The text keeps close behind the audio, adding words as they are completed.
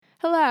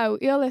Hello,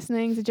 you're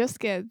listening to Just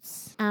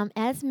Skids. I'm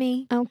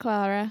Esme. I'm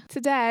Clara.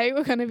 Today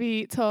we're going to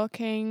be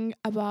talking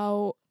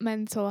about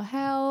mental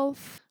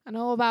health and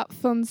all that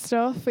fun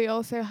stuff. We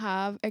also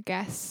have a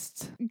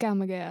guest,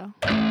 Gamma Girl.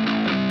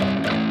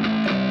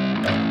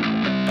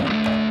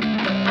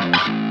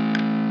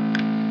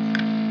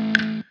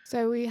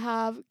 So we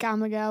have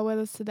Gamma Girl with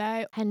us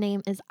today. Her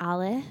name is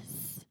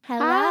Alice. Hello.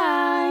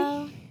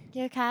 Hi.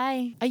 You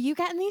okay? Are you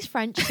getting these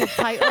French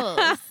subtitles?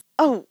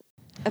 Oh,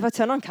 if I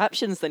turn on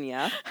captions, then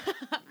yeah.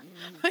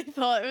 I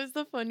thought it was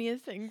the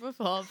funniest thing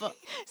before, but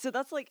So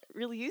that's like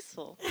really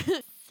useful.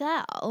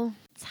 so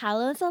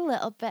tell us a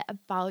little bit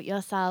about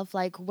yourself.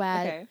 Like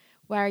where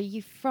are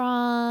you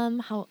from?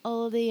 How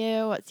old are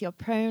you? What's your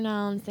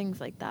pronouns? Things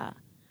like that.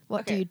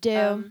 What do you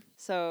do?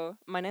 So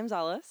my name's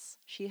Alice.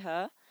 She,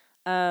 her.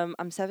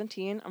 I'm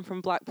 17. I'm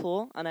from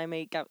Blackpool, and I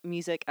make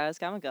music as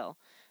Gamma Girl,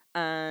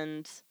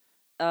 and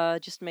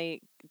just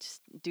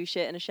do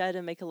shit in a shed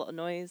and make a lot of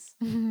noise.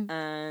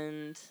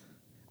 And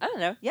I don't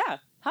know. Yeah.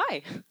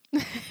 Hi.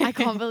 I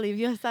can't believe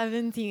you're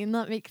 17.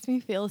 That makes me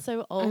feel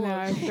so old. I know,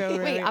 I feel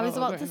really Wait, I was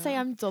old about to right say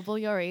now. I'm double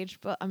your age,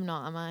 but I'm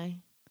not, am I?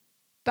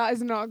 That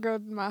is not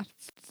good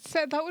maths.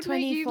 So that would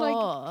make you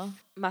 24. like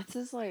Maths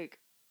is like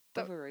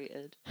That-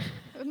 overrated.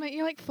 that would make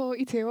you like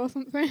 42 or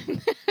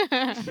something.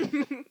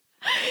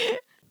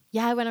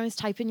 Yeah, when I was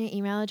typing your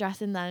email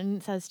address and then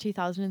it says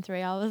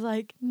 2003, I was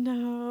like,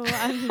 no,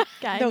 I'm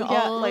getting No,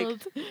 yeah, old.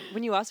 like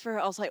when you asked for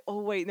it, I was like, oh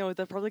wait, no,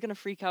 they're probably gonna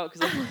freak out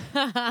because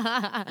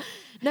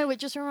No, it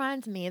just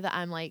reminds me that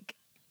I'm like,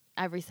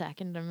 every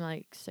second I'm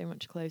like so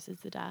much closer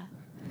to death.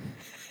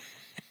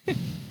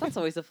 that's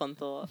always a fun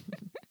thought.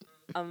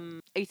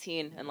 I'm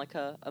 18 in like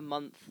a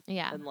month.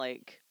 Yeah. And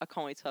like I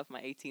can't wait to have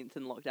my 18th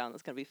in lockdown.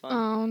 That's gonna be fun.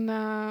 Oh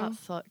no. That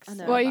sucks. I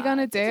know. What are you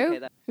gonna It's do? okay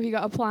though. Have you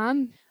got a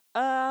plan?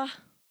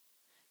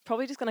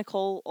 Probably just gonna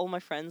call all my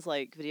friends,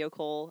 like video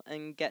call,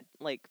 and get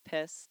like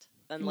pissed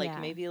and like Yeah.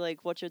 maybe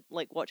like watch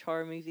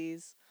horror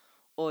movies,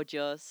 or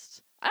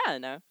just I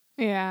don't know.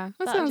 Yeah,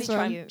 that That'd sounds be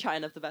fun. cute.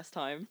 Trying to have the best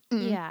time.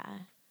 Yeah.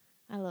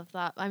 I love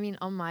that. I mean,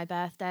 on my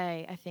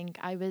birthday, I think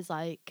I was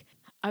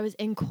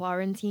in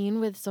quarantine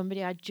with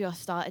somebody I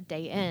just started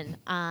dating,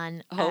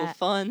 and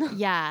Fun.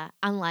 yeah,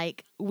 and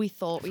like we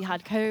thought we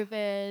had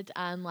COVID,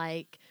 and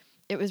like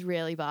it was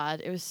really bad.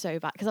 It was so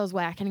bad because I was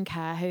working in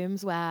care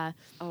homes where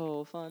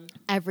Fun.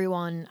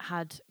 everyone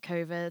had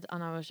COVID,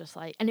 and I was just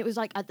like, and it was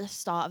like at the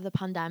start of the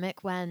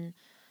pandemic when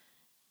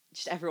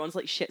Just everyone's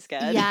like shit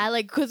scared. yeah,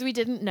 like because we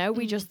didn't know,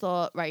 we just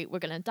thought, right, we're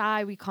gonna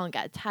die, we can't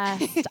get a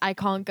test, I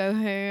can't go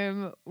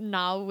home.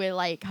 Now we're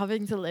like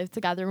having to live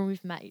together, and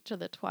we've met each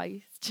other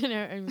twice. Do you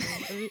know what I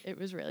mean? It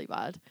was really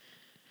bad.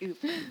 Oop.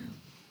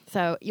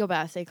 So your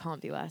birthday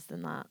can't be worse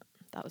than that.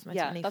 That was my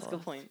 24th. That's a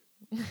good point.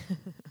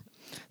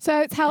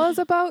 So tell us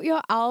about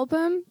your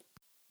album.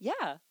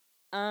 Yeah.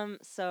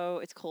 So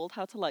it's called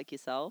How to Like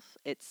Yourself.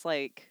 It's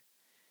like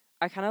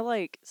I kind of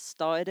like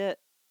started it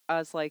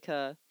as like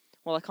I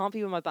can't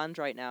be with my band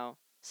right now,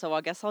 so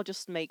I guess I'll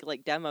just make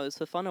like demos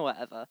for fun or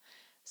whatever.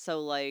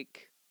 So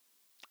like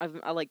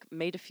I like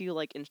made a few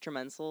like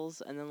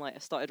instrumentals, and then like I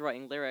started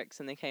writing lyrics,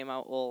 and they came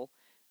out all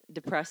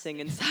depressing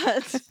and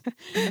sad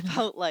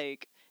about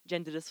like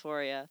gender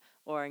dysphoria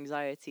or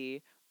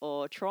anxiety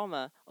or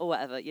trauma or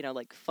whatever,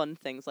 like fun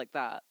things like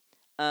that.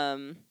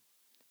 And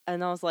I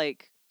was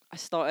like, I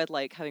started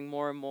like having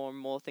more and more and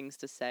more things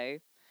to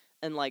say,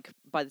 and like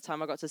by the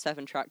time I got to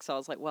 7 tracks, I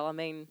was like, well, I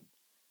may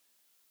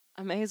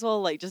as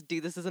well like just do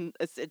this as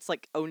it's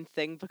like own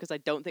thing, because I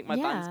don't think my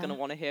band's gonna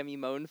want to hear me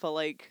moan for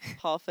like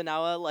half an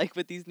hour like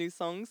with these new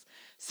songs.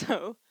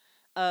 So,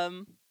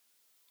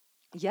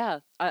 yeah,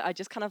 I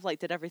just kind of like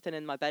did everything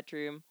in my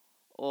bedroom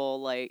or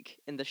like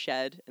in the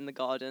shed in the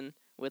garden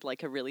with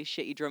like a really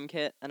shitty drum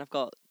kit, and I've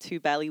got 2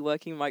 barely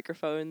working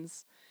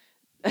microphones.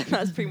 And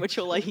that's pretty much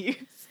all I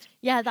used.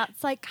 Yeah,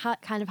 that's like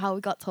kind of how we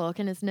got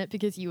talking, isn't it?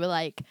 Because you were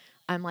like,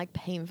 I'm like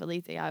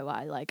painfully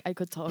DIY. Like I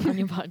could talk on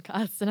your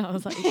podcast, and I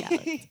was like,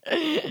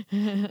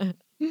 yeah.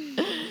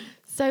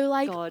 So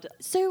like, God.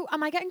 so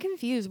am I getting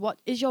confused?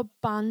 What is your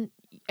band?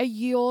 Are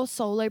your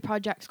solo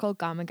projects called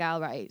Gamma Girl,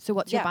 right? So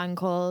what's your band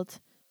called?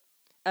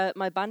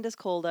 My band is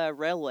called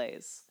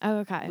Railways. Oh,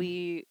 okay.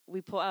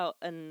 We put out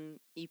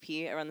an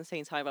EP around the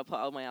same time I put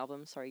out my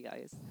album. Sorry,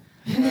 guys.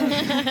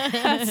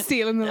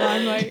 Stealing the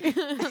limelight.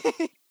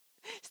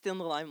 Still in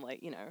the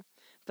limelight,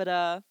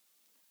 But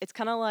it's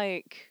kind of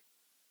like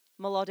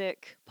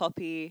melodic,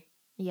 poppy,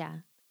 Yeah.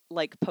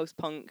 like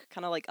post-punk,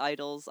 kind of like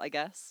Idols, I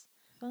guess.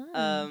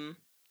 Fun.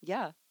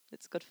 Yeah,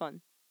 it's good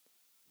fun.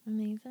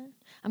 Amazing.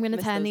 I'm going to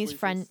Miss turn those these losers.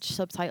 French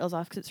subtitles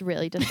off because it's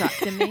really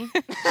distracting me.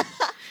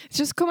 It's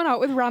just coming out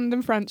with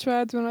random French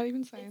words. We're not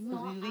even saying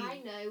them.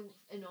 I know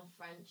enough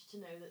French to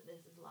know that this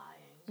is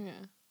lying.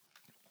 Yeah.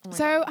 Oh my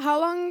So God. how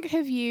long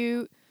have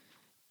you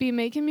been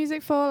making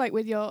music for, like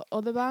with your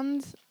other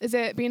band? Is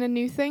it been a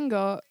new thing,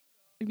 or have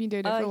you been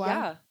doing it for a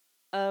while?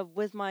 Yeah.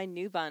 With my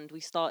new band, we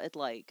started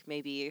like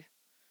maybe,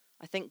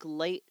 I think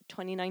late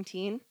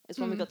 2019 is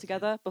when we got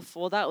together.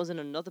 Before that, I was in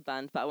another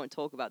band, but I won't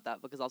talk about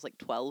that because I was like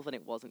 12 and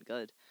it wasn't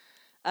good.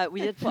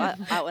 We did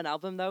put out an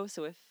album though,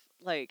 so if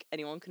like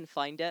anyone can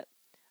find it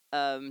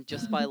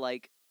just by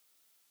like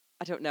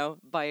I don't know,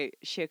 by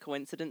sheer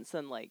coincidence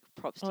and like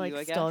props Or to like you,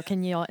 I guess.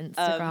 stalking your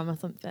Instagram or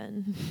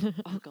something.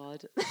 Oh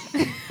god.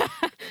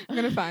 I'm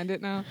gonna find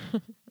it now.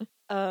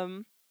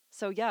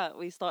 So yeah,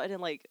 we started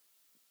in like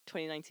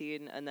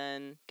 2019 and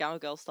then Gamma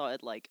Girl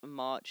started like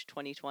March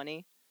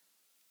 2020,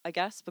 I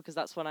guess, because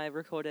that's when I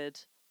recorded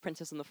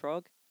Princess and the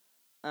Frog.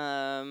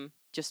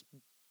 Just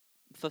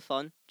for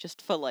fun,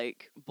 just for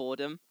like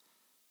boredom.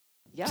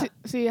 Yeah.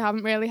 So you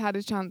haven't really had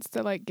a chance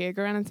to like gig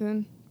or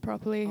anything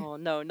properly? Oh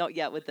no, not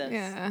yet with this.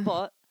 Yeah.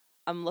 But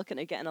I'm looking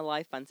at getting a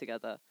live band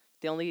together.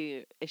 The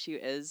only issue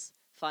is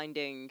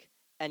finding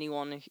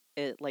anyone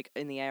like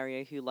in the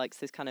area who likes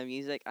this kind of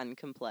music and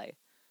can play.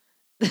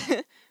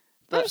 I'm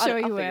But sure I'll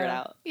you figure will. it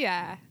out.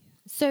 Yeah.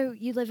 So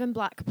you live in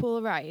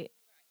Blackpool, right?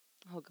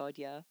 Oh god,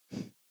 yeah.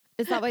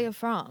 Is that where you're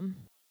from?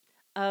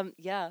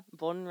 Yeah,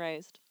 born and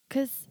raised.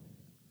 Because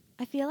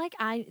I feel like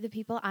the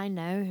people I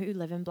know who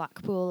live in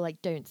Blackpool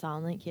like don't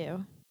sound like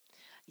you.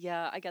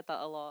 Yeah, I get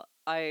that a lot.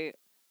 I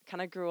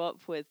kind of grew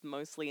up with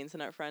mostly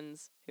internet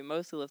friends who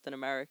mostly lived in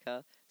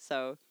America.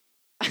 So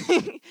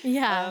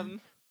Yeah.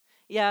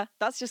 yeah,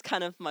 that's just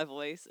kind of my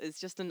voice.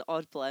 It's just an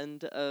odd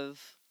blend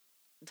of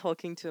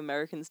talking to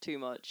Americans too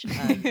much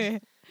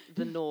and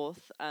the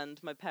North, and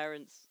my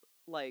parents,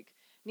 like,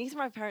 neither of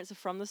my parents are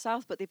from the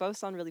South, but they both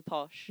sound really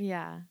posh.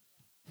 Yeah.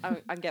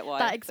 I get why.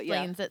 That but yeah.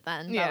 explains it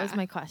then. Yeah. That was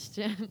my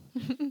question.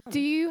 Do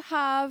you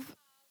have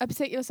a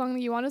particular song that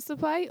you want us to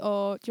play,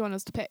 or do you want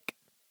us to pick?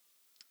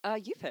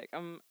 You pick.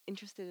 I'm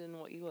interested in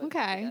what you would. Okay.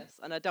 I guess.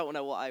 And I don't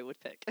know what I would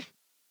pick.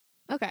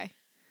 Okay.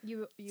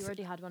 You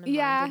already had one in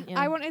Yeah, mind, didn't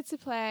you? I wanted to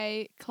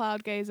play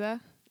Cloud Gazer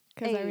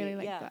because I really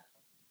like yeah. that.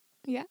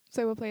 Yeah,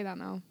 so we'll play that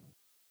now.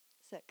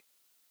 Sick.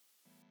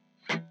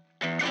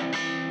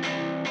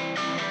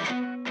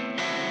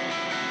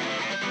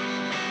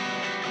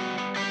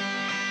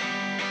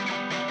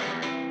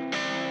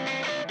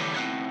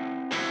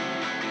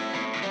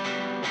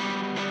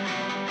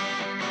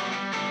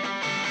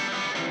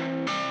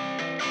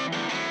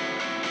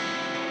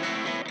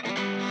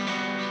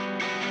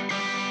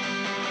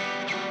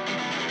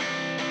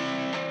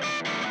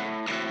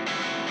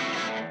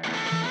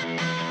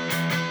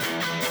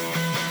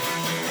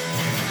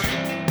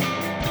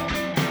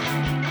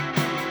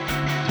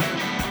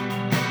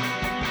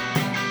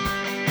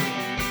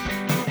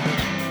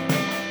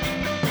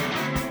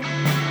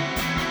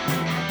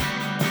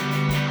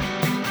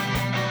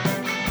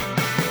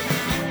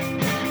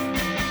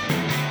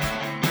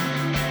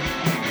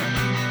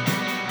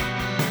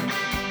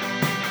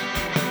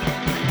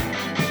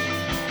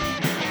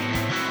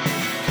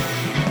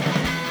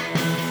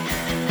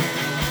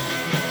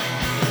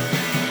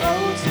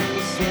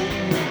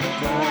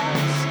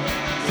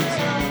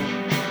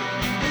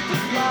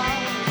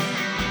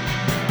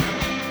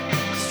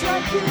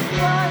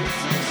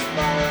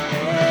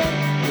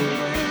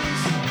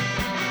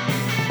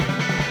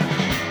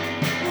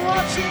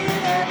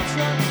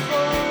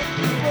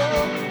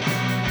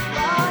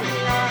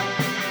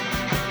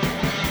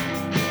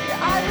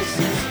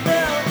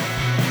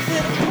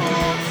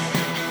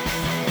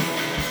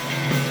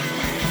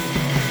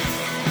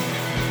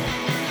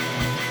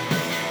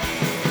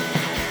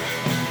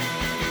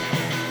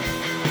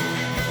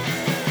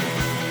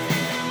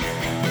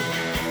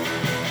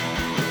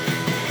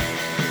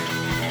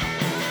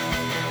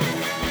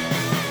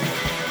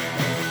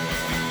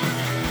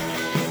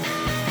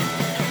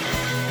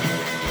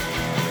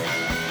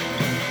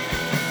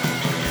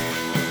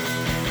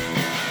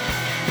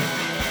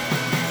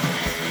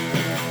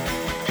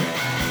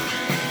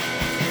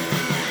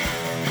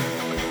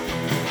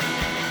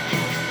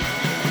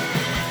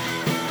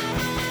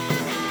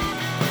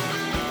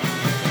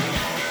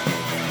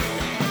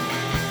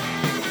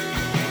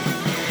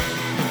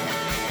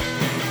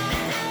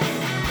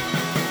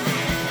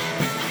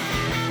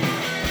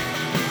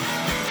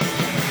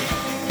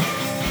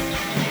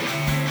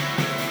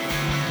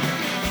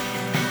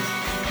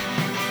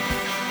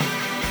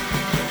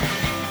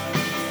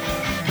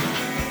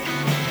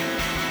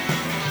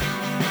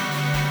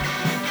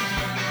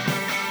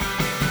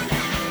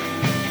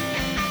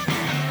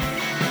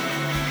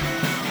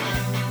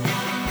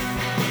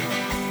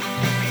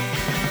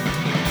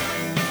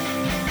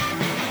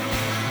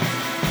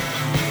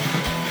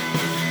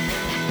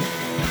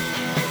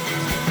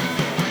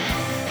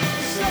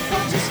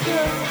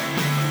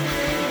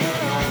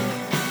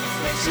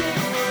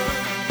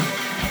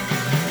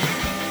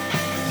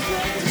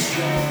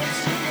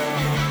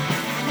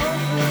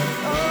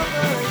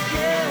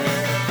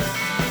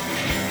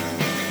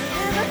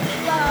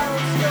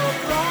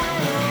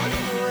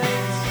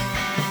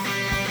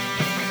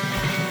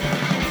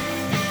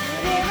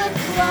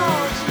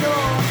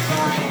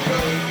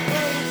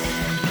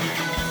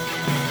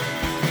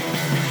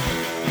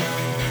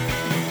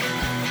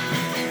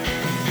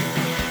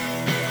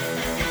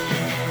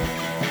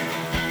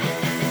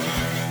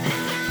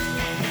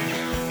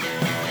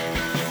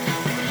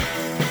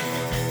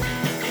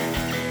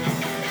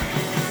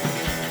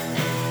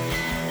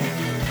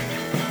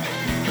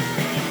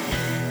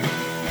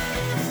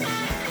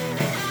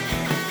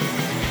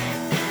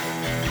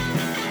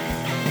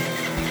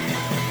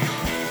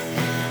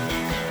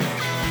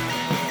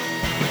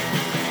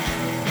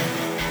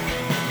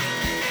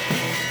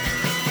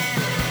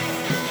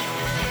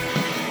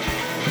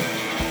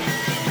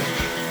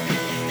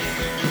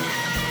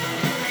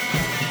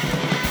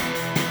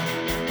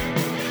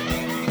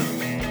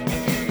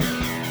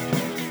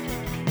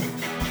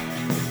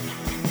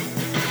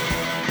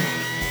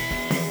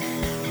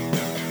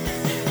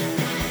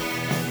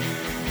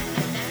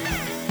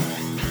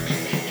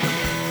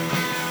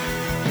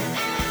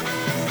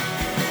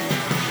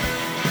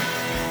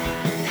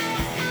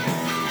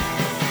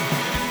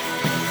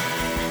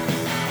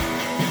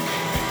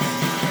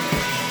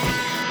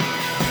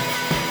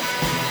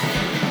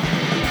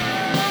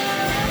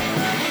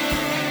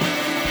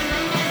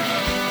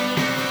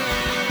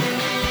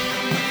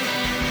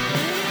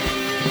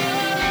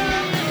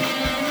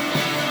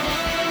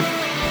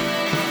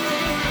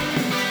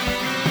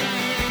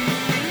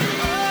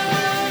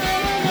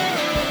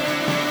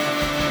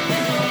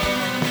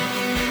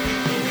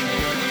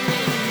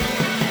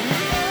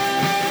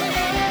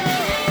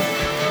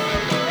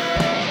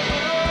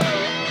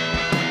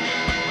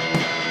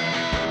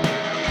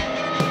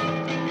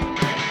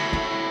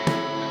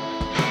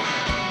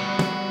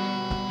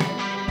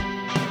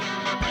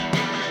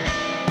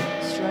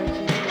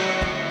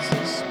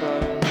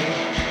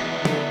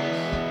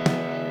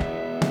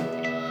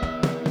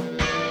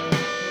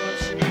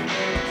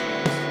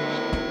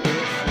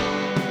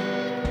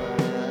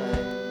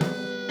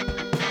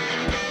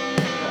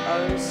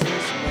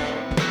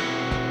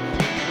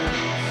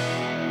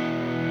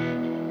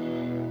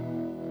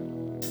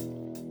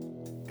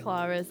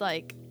 Whereas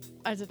like,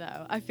 I don't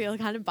know, I feel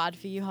kind of bad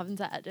for you having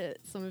to edit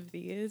some of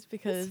these It's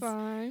because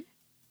fine.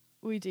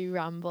 we do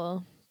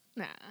ramble.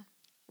 Nah.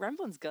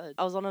 Rambling's good.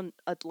 I was on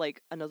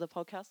like another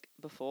podcast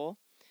before,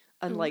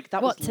 and Ooh. like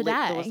that What, was there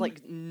was today?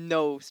 like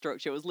no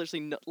structure. It was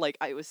literally like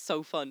it was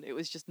so fun. It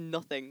was just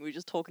nothing. We were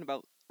just talking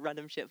about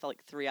random shit for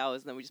like 3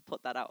 hours, and then we just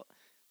put that out.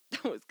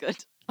 That was good.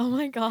 Oh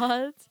my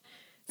God.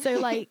 So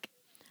like,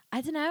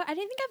 I don't know. I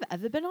don't think I've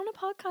ever been on a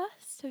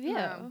podcast. Have you?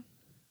 No.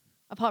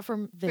 Apart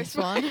from this This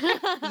one. one.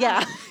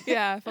 Yeah.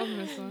 Yeah, from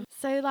this one.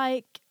 So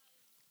like,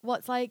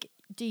 what's like,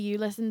 do you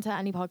listen to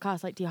any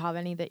podcasts? Like, do you have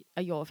any that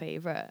are your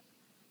favorite?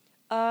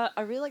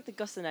 I really like the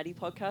Gus and Eddie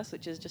podcast,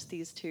 which is just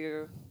these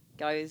two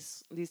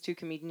guys, these two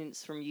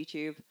comedians from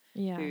YouTube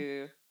Yeah.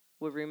 who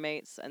were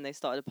roommates, and they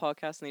started a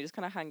podcast, and they just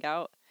kind of hang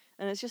out,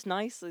 and it's just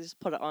nice. They just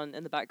put it on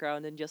in the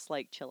background and just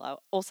like chill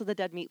out. Also, the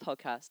Dead Meat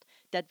podcast.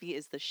 Dead Meat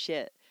is the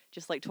shit.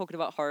 Just like talking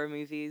about horror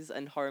movies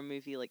and horror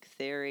movie like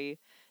theory.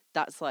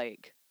 That's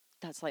like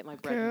my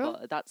bread and Cool.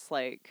 butter. That's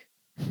like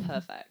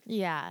perfect.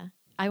 Yeah.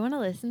 I want to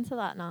listen to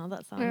that now.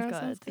 That sounds Yeah, good.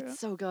 sounds good. It's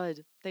so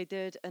good. They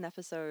did an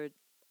episode.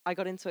 I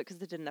got into it because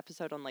they did an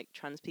episode on like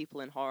trans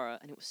people in horror,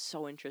 and it was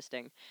so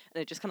interesting.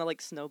 And it just kind of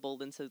like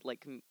snowballed into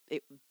like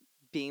it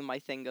being my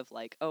thing of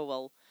like, oh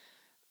well,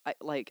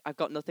 I've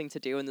got nothing to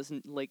do, and there's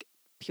like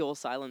pure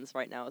silence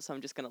right now, so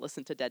I'm just gonna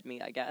listen to Dead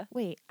Meat, I guess.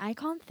 Wait, I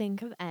can't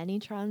think of any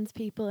trans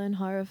people in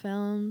horror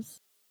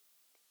films.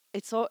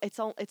 It's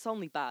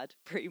only bad,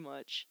 pretty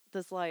much.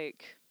 There's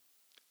like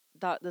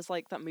that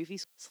movie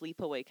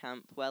Sleepaway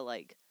Camp where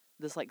like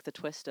there's like the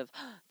twist of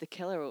the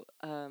killer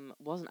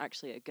wasn't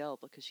actually a girl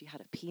because she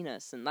had a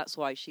penis, and that's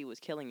why she was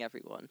killing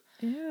everyone.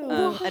 Ew. And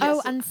Oh,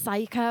 it's- and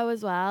Psycho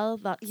as well.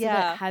 That's a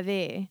Yeah. bit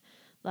heavy.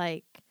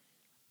 Like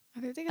I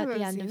don't think at I've the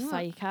ever end seen of that.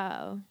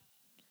 Psycho.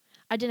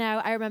 I don't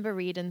know. I remember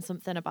reading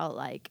something about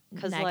like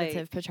 'Cause,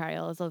 negative like-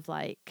 portrayals of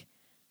like,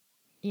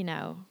 you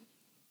know,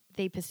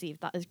 they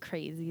perceived that as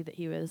crazy that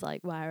he was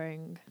like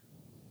wearing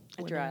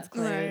A women's dress.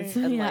 clothes.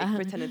 And yeah. like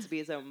pretending to be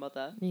his own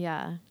mother.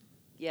 Yeah.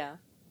 Yeah.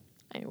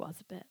 It was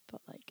a bit, but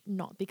like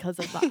not because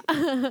of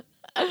that.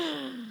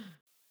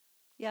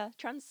 Yeah,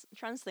 trans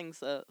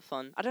things are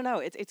fun. I don't know.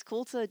 It's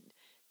cool to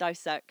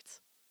dissect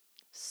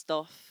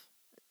stuff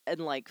and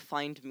like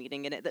find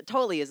meaning in it that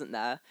totally isn't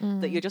there.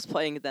 That you're just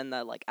putting then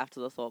there like after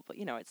the thought. But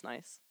you know, it's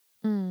nice.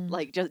 Mm.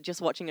 Like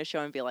just watching a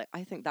show and be like,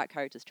 I think that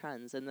character's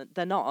trans, and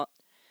they're not.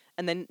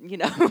 And then you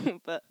know,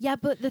 but Yeah,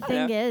 but the I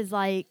thing know. is,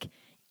 like,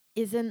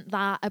 isn't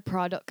that a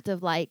product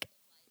of like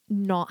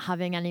not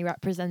having any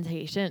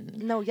representation?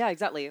 no, yeah,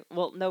 exactly.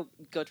 Well, no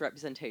good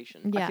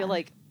representation. I Yeah. feel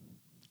like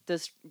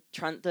there's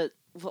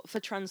for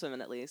trans women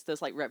at least,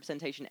 there's like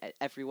representation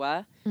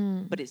everywhere.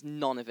 Mm. But it's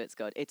none of it's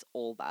good. It's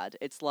all bad.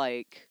 It's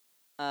like,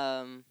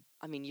 I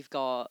mean, you've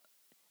got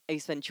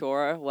Ace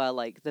Ventura, where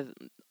like the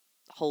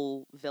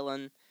whole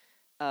villain,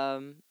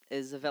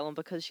 is a villain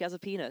because she has a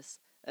penis,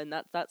 and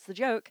that's the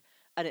joke,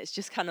 and it's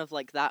just kind of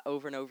like that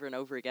over and over and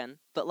over again.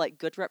 But like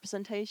good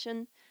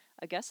representation,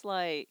 I guess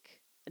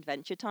like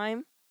Adventure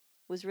Time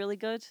was really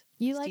good.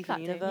 You like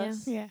Steven that, don't you?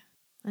 Universe. Yeah.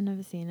 I've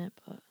never seen it,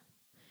 but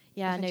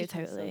yeah, no, Adventure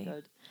Time's so totally.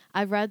 good.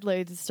 I've read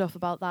loads of stuff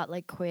about that,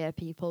 like queer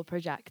people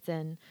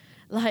projecting,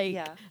 like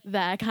Yeah.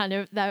 their kind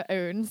of their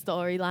own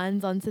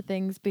storylines onto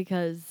things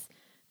because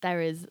there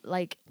is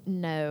like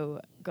no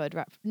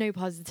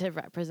positive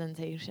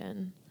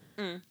representation.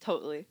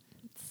 Totally.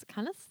 It's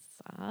kind of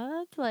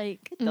sad.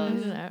 Like It I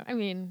does. don't know. I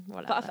mean,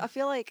 whatever. But I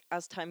feel like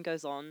as time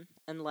goes on,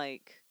 and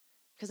like,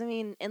 because I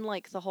mean, in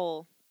like the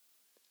whole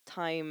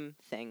time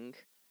thing,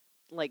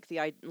 like the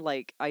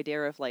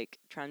idea of like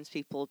trans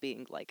people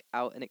being like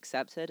out and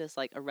accepted is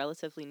like a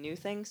relatively new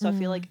thing. So I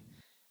feel like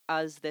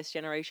as this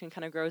generation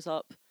kind of grows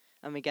up,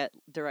 and we get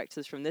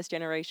directors from this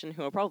generation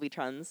who are probably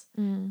trans,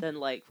 then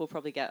like we'll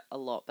probably get a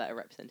lot better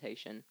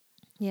representation.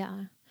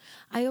 Yeah.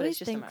 I But always it's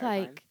just a think matter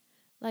of time.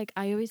 like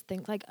I always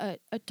think like a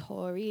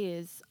Tory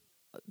is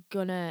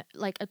gonna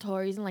like a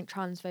Tories and like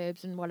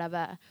transphobes and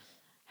whatever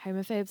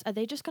homophobes, are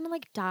they just gonna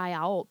like die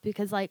out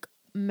because like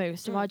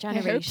most of our I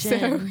hope so.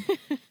 generation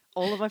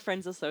All of my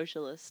friends are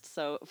socialists,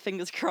 so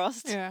fingers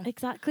crossed. Yeah.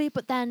 exactly,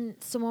 but then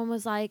someone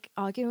was like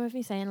arguing with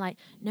me saying like,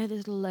 no,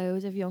 there's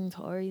loads of young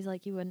Tories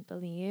like you wouldn't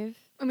believe.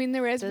 I mean,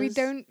 there is.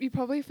 Does- You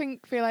probably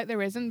feel like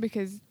there isn't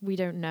because We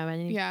don't know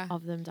any Yeah.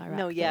 of them directly.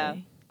 No, yeah.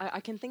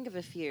 I can think of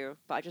a few,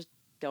 but I just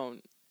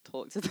don't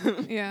talk to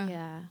them. yeah.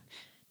 Yeah.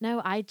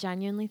 No, I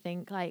genuinely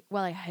think like,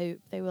 well, I hope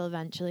they will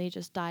eventually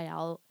just die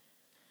out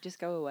Just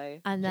go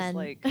away. and Just then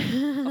like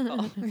fuck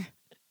off.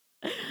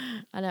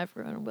 and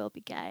everyone will be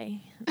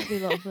gay. It'll be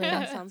lovely.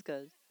 That sounds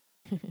good.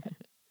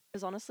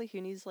 Because honestly, who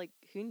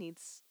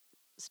needs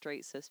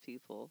straight cis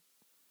people?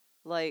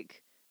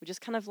 Like we're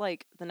just kind of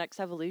like the next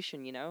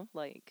evolution, you know?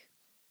 Like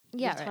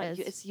Yeah, it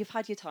is. you've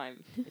had your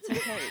time. It's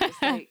okay.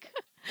 It's like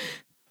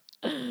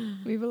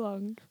We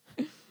belong.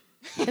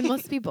 It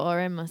must be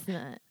boring, mustn't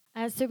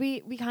it? So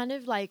we kind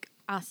of like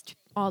asked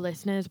our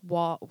listeners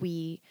what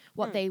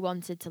they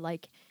wanted to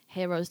like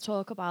hear us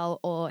talk about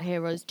or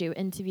hear us do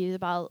interviews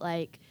about,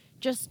 like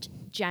just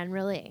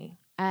generally.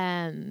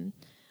 And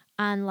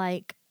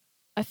like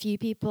a few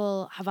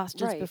people have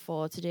asked us Right.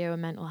 before to do a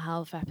mental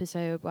health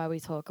episode where we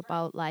talk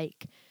about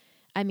like,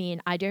 I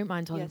mean, I don't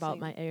mind talking Yeah, about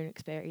same. my own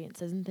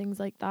experiences and things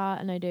like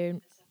that, and I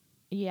don't,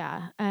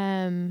 yeah.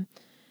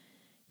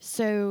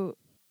 So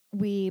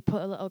we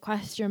put a little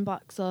question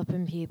box up,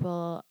 and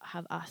people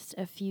have asked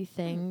a few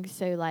things.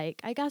 So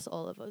like, I guess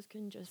all of us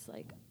can just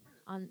like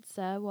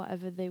answer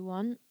whatever they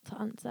want to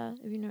answer,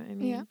 if you know what I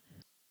mean. Yeah.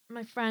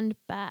 My friend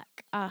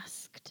Beck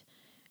asked,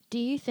 "Do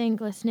you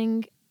think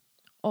listening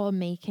or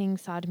making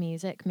sad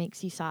music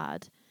makes you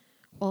sad,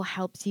 or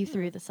helps you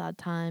through the sad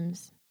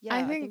times?" Yeah,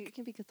 I think think it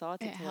can be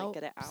cathartic it to like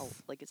get it out,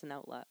 helps. like it's an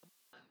outlet.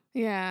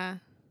 Yeah.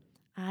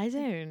 I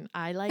don't.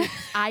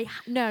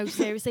 No,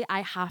 seriously, I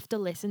have to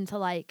listen to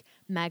like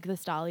Meg the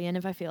Stallion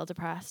if I feel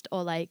depressed,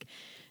 or like,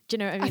 do you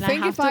know what I mean? I think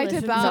have if to I listen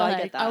did to, that, I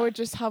get like, that. I would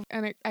just have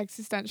an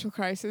existential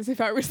crisis if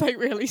I was like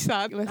really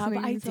sad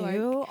listening but I to like.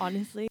 do,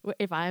 honestly.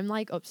 If I'm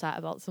like upset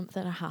about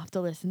something, I have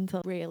to listen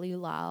to really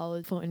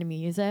loud, funny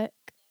music.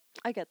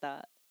 I get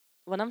that.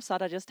 When I'm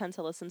sad, I just tend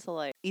to listen to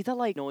like either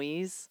like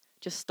noise,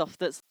 just stuff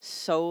that's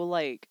so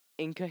like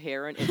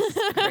incoherent,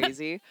 it's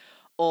crazy,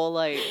 or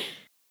like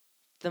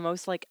the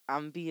most like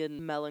ambient,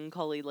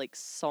 melancholy, like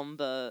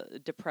somber,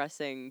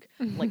 depressing,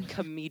 like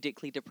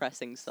comedically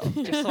depressing stuff,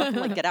 just so I can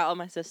like get out of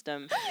my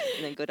system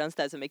and then go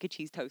downstairs and make a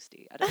cheese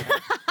toasty. I don't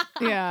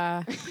know.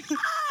 Yeah. I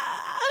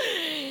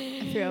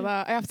feel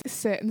that. I have to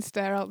sit and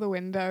stare out the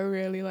window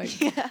really like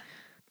Yeah.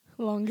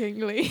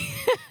 longingly.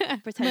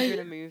 Pretend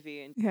you're in a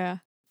movie and Yeah.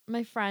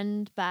 My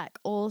friend Beck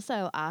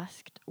also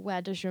asked,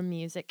 "Where does your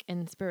music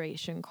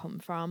inspiration come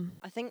from?"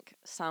 I think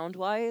sound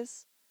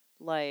wise,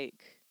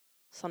 like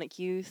Sonic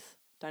Youth,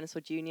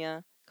 Dinosaur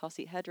Jr., Car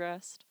Seat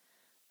Headrest,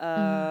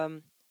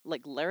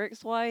 like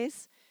lyrics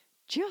wise,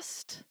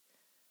 just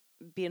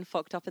being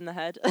fucked up in the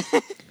head.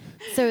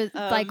 So it's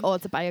like Um,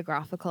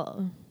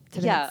 autobiographical to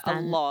an yeah, a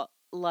extent. lot.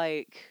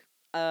 Like,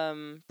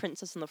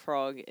 Princess and the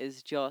Frog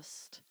is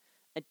just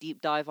a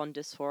deep dive on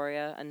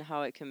dysphoria and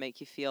how it can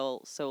make you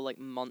feel so like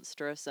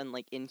monstrous and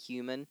like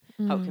inhuman.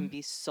 How it can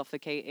be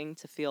suffocating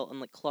to feel and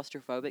like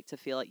claustrophobic to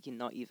feel like you're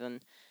not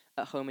even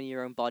at home in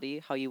your own body.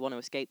 How you want to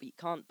escape but you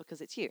can't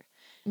because it's you.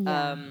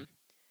 Yeah.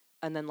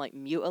 And then like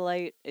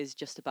Mutilate is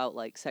just about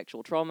like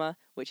sexual trauma,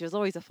 which is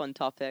always a fun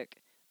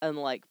topic. And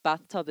like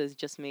Bathtub is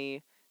just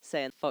me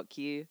saying fuck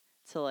you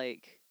to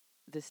like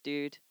this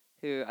dude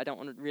who I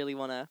don't really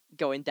want to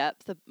go in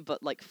depth,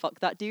 but like fuck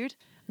that dude.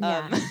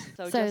 Yeah.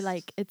 So, So just,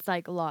 like it's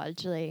like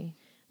largely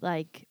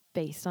like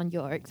based on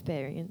your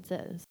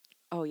experiences.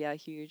 oh yeah,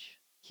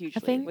 hugely.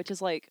 think- Which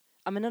is like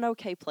I'm in an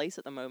okay place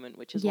at the moment,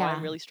 which is why I'm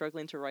Yeah. really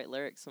struggling to write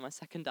lyrics for my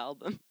second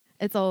album.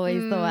 It's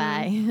always the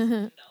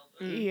way.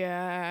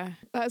 Yeah.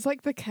 That's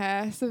like the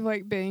curse of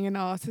like being an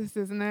artist,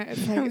 isn't it?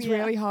 It's like Oh, it's yeah.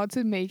 really hard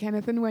to make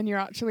anything when you're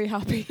actually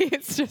happy.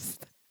 It's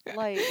just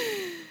Like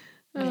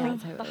I Yeah,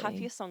 think the totally.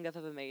 happiest song I've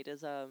ever made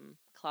is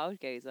Cloud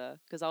Gazer,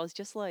 because I was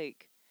just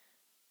like,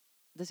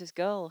 there's this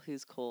girl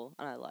who's cool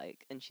and I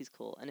like, and she's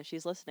cool, and if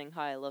she's listening,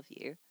 hi, I love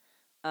you.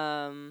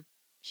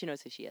 She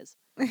knows who she is,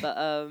 but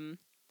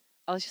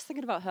I was just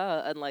thinking about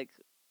her and like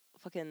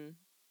fucking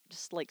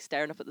just like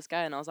staring up at the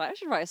sky, and I was like, I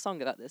should write a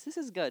song about this. This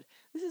is good.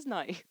 This is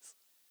nice.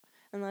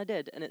 And I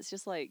did, and it's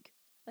just like,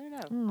 I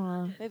don't know.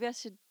 Aw. Maybe I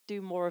should do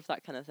more of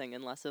that kind of thing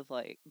and less of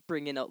like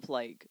bringing up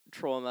like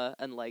trauma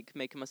and like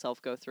making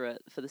myself go through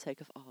it for the sake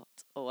of art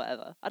or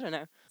whatever. I don't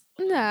know.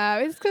 no,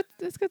 it's good.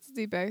 It's good to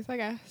do both, I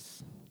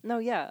guess. No,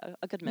 yeah,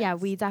 a good mix. Yeah,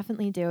 we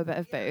definitely do a bit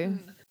of both.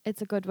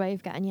 It's a good way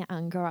of getting your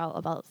anger out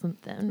about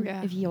something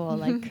Yeah. if you're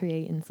like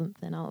creating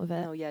something out of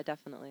it. No, yeah,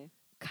 definitely.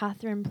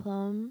 Catherine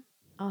Plum,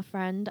 our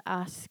friend,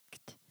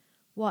 asked,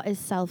 "What is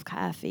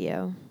self-care for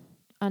you?"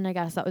 And I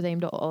guess that was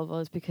aimed at all of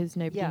us because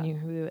nobody Yeah. knew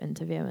who we were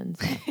interviewing.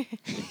 So.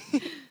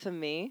 For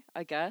me,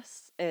 I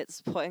guess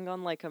it's putting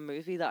on like a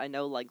movie that I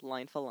know like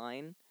line for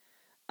line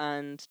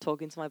and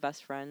talking to my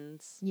best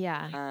friends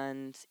Yeah.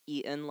 and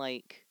eating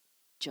like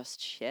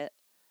just shit.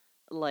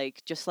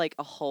 Like just like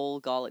a whole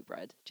garlic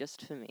bread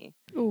just for me.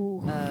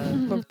 Ooh,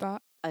 love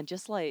that. And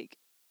just like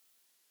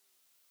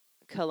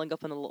curling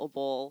up in a little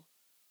ball.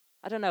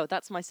 I don't know,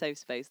 that's my safe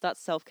space. That's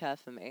self-care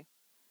for me.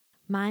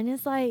 Mine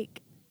is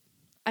like,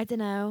 I don't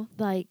know,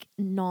 like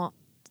not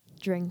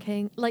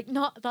drinking. Like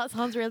not, that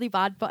sounds really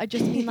bad, but I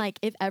just mean like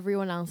if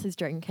everyone else is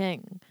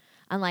drinking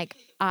and like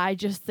I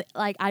just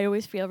like I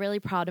always feel really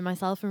proud of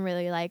myself and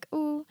really like,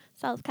 ooh,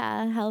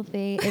 self-care,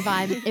 healthy. If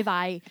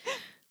I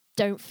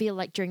don't feel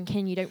like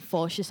drinking, you don't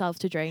force yourself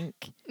to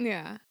drink.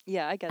 Yeah.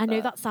 Yeah, I get I that.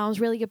 know that sounds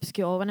really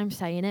obscure when I'm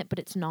saying it, but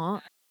it's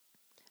not.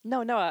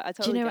 No, I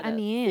totally Do you know get what I it.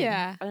 mean?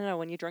 Yeah. I don't know,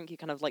 when you're drunk, you're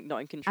kind of like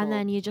not in control. And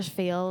then you just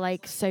feel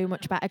like so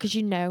much better because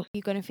you know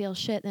you're going to feel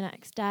shit the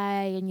next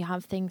day and you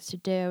have things to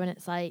do. And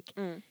it's like,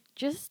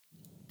 just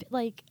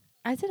like,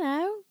 I don't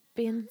know,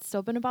 being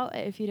stubborn about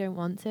it if you don't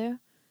want to.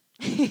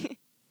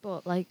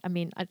 But like, I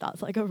mean,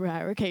 that's like a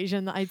rare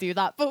occasion that I do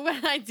that. But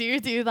when I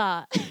do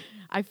that,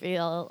 I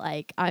feel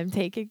like I'm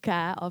taking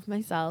care of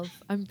myself.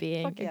 I'm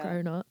being Fuck a yeah.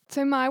 grown up.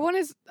 So my one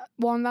is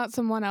one that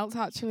someone else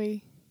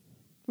actually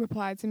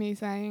replied to me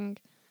saying,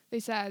 they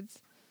said,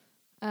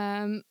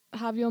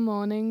 have your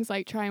mornings,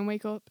 like try and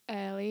wake up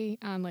early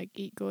and like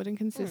eat good and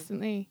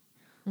consistently.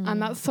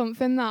 And that's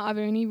something that I've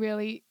only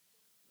really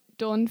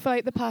done for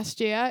like the past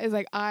year is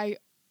like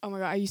oh my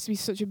God, I used to be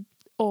such an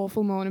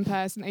awful morning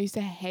person. I used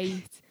to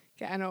hate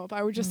getting up.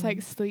 I would just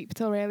like sleep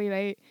till really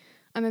late.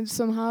 And then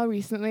somehow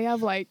recently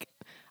I've like,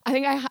 I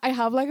think I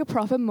have like a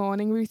proper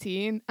morning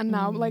routine, and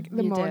now like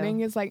the you morning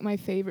do. is like my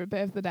favorite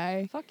bit of the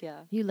day. Fuck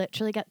yeah. You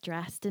literally get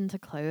dressed into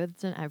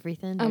clothes and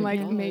everything. And don't like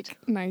you? make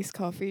nice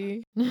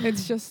coffee.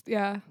 It's just,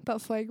 yeah,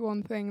 that's like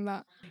one thing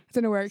that I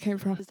don't know where it came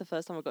from. This is the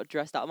first time I got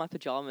dressed out of my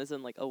pajamas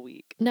in like a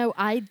week. No,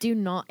 I do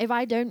not. If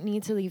I don't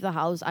need to leave the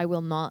house, I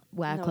will not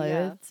wear No, clothes.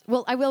 yeah.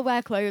 Well, I will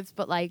wear clothes,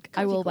 but like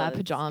I Cozy will wear clothes.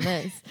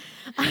 pajamas.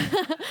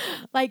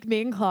 Like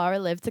me and Clara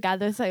live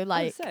together, so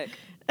like Oh, sick.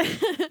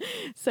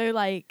 so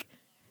like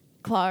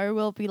Clara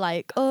will be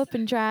like up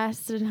and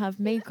dressed and have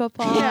makeup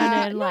on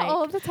Yeah, and not like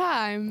all the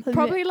time. Yeah.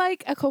 Probably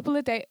like a couple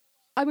of days.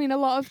 I mean, a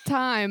lot of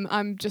time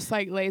I'm just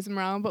like lazing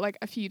around, but like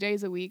a few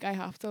days a week I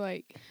have to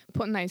like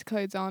put nice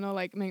clothes on or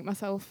like make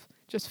myself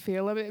just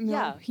feel a bit more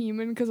Yeah.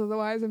 human, because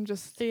otherwise I'm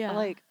just yeah.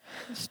 Like,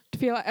 just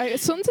feel like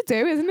it's something to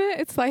do, isn't it?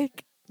 It's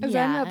like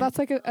Yeah. that's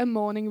like a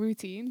morning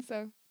routine.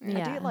 So I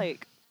Yeah. do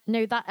like,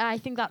 No, that I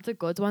think that's a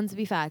good one, to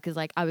be fair, because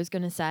like I was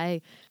gonna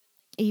say,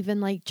 even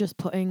like just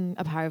putting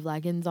a pair of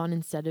leggings on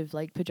instead of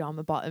like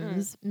pajama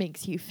bottoms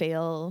makes you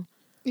feel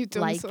you've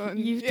done like something.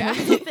 you've Yeah.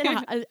 done something.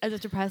 As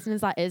depressing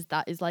as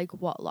that is like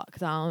what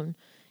lockdown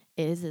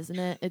is, isn't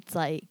it? It's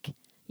like,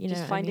 you know,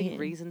 just what I finding mean?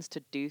 reasons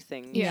to do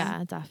things. Yeah.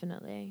 Yeah,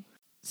 definitely.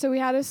 So we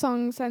had a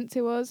song sent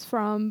to us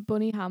from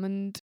Bunny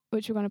Hammond,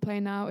 which we're going to play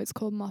now. It's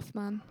called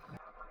Mothman.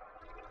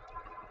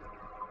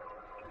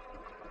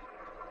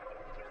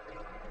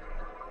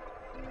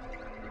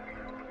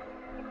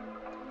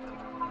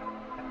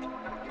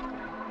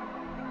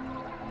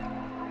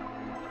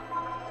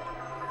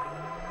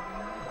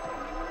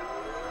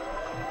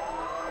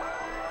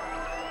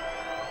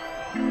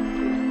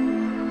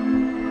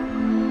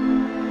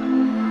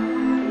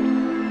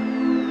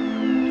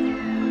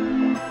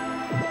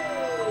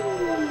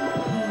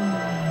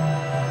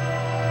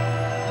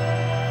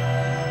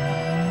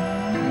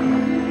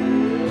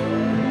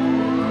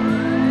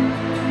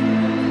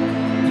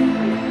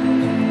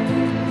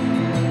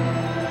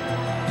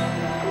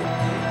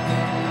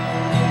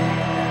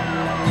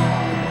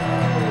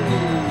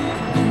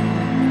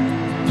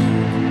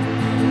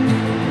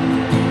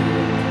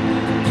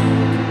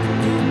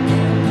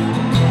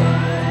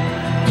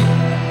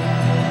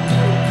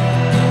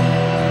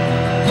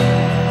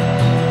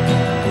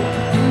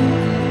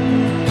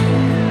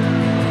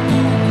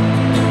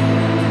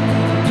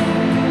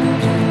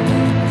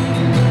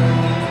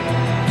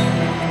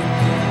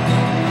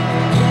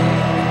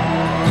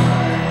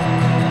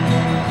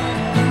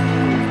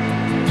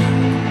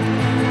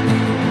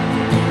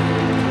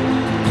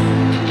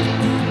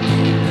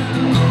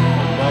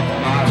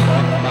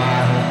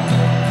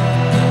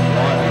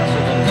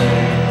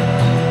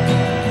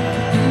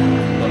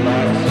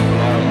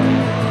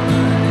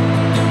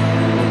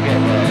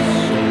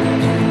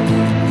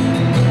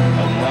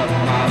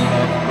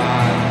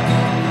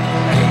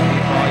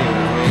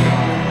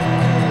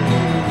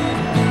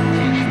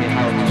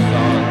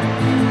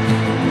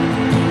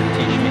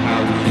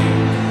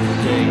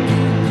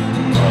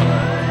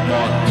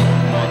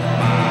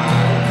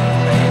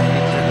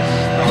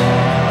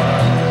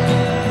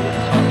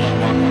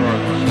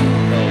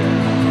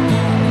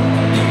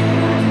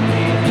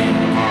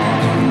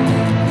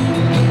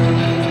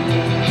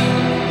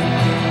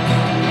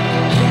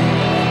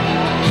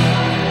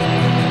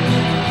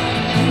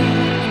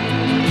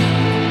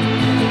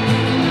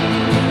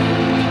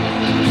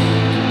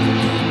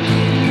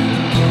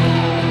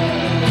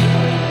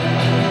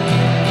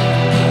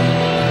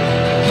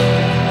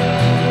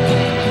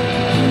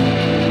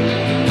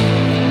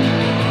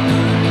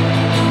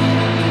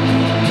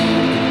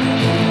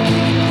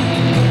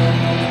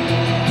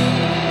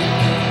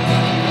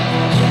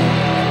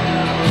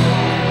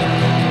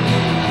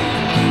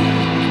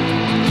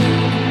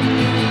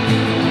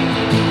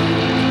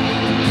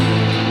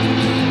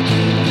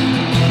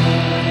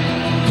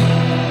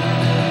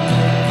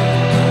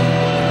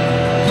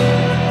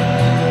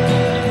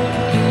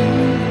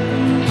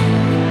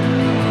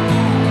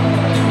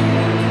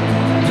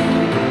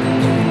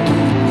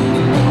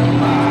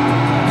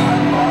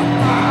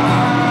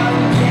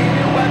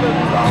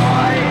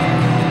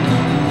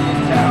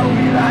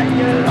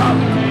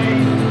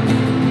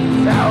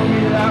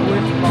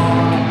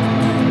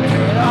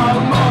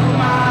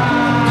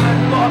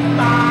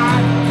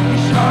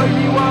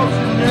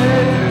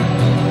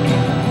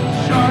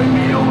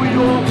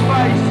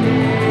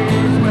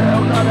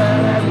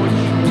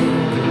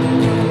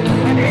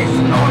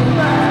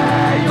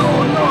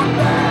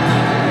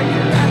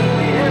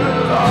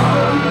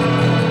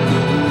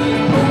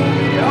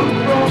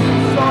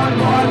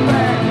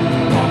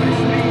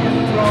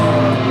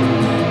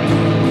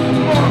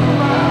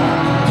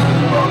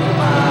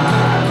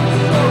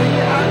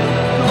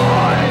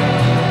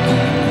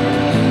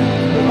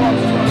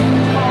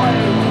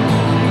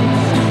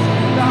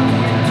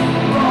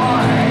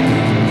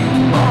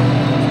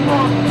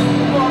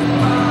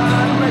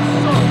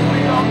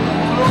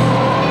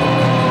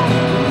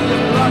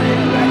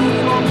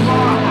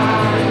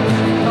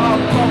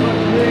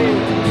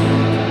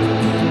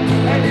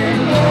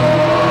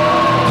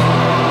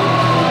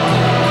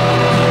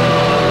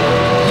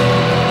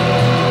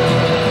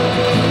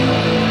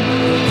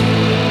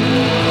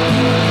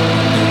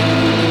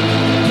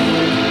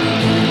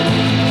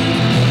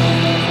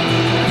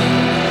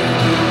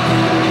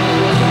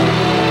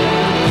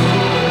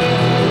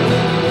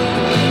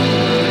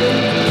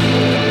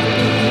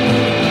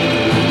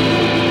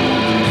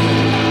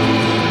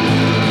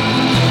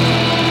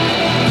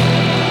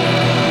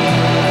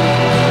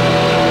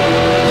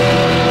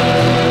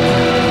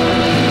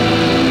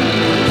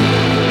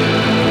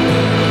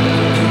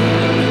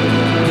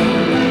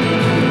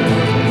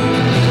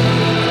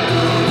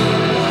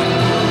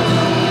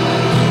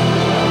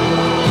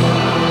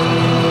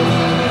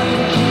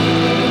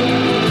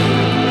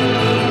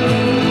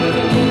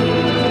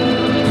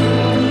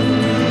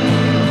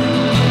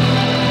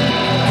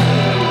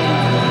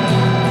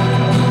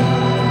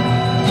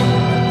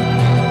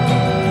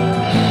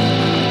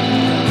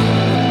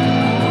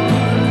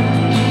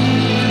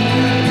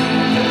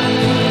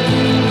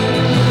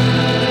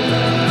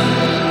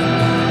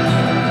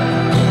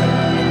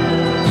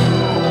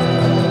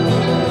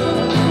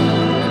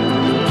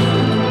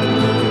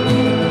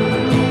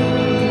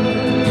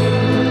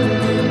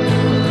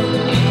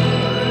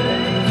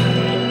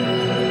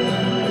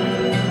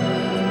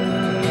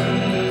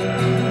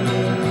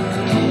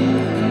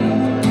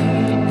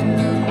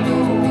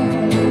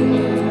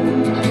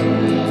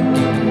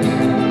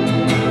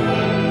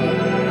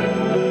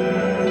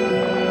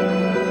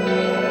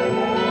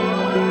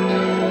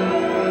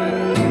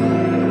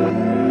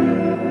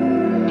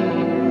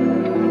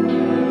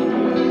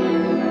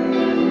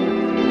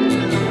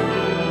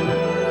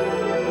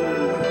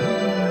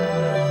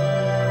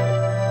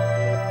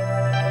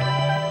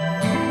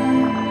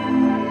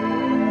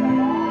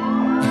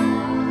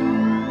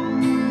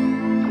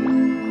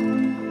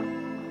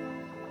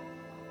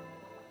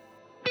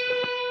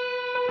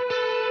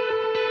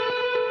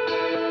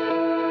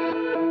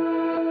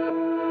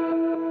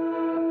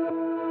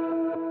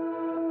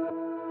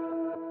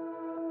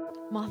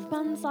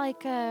 Mothman's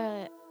like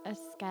a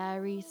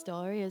scary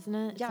story, isn't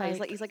it? It's Yeah,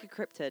 he's like a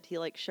cryptid. He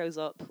like shows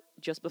up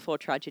just before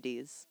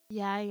tragedies,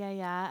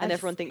 yeah. and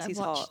everyone thinks I've he's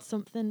watched hot.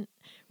 something.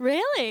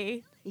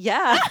 Really?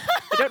 Yeah,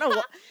 I don't know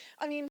what.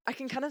 I mean, I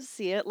can kind of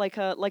see it like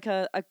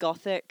a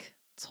gothic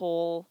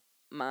tall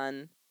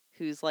man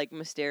who's like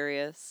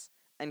mysterious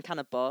and kind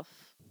of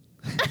buff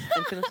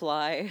and can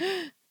fly.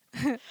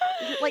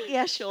 Like,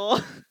 yeah, sure.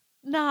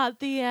 Nah,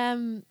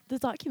 the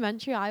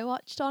documentary I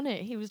watched on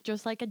it, he was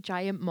just like a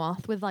giant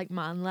moth with like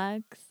man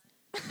legs.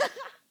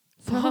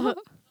 So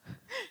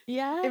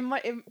yeah, In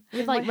like, my head, red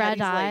he's like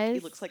he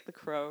eyes. looks like the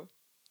Crow.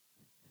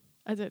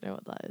 I don't know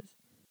what that is.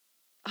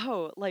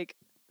 Oh, like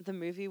the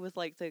movie with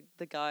like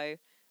the guy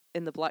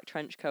in the black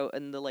trench coat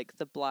and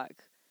the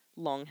black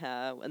long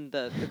hair and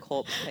the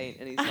corpse paint,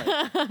 and he's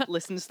like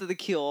listens to The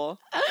Cure.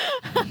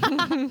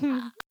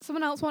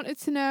 Someone else wanted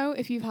to know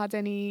if you've had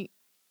any,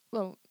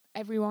 well,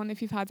 everyone,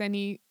 if you've had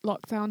any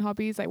lockdown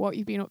hobbies, like what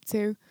you've been up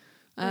to.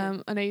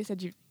 I know you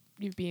said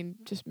you've been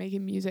just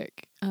making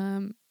music,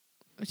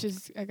 which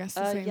is, I guess,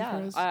 the same for Yeah,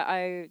 us.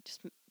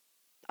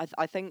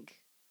 I think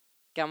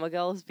Gamma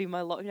Girl has been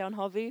my lockdown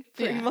hobby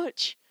pretty Yeah.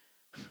 much.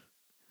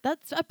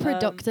 That's a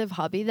productive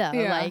hobby though.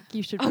 yeah. Like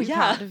you should Oh, be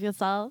yeah. proud of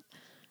yourself.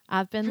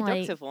 I've been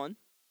Productive like, one.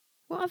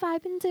 what have I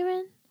been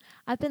doing?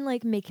 I've been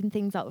like making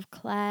things out of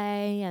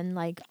clay and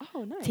like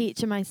Oh, nice.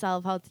 teaching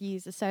myself how to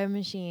use a sewing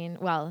machine.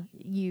 Well,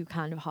 you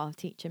kind of half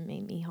teaching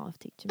me half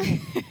teaching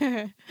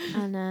me.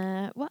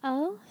 And what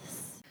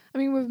else? I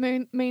mean,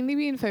 we've mainly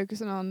been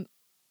focusing on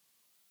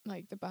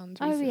like the band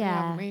Oh, recently,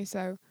 yeah. haven't we?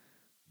 So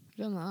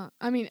we've done that.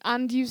 I mean,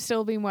 and you've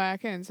still been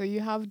working, so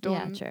you have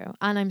done. Yeah, true.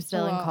 And I'm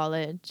still in lot.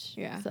 college.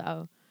 Yeah.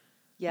 So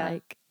Yeah,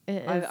 like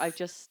it is. I've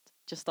just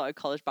started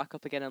college back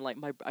up again, and like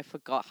I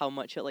forgot how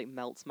much it like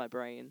melts my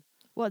brain.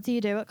 What do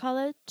you do at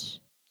college?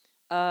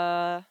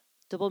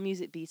 Double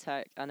music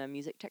BTech and a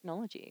music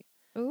technology.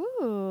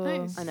 Ooh.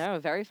 Nice. I know,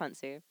 very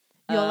fancy.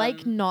 You're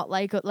like not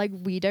like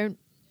we don't,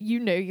 you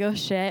know, your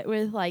shit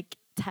with like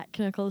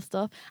technical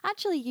stuff.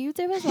 Actually, you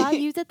do as well.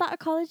 You did that at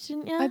college,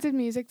 didn't you? I did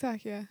music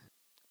tech, yeah.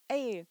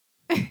 Hey.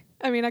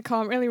 I mean, I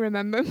can't really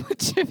remember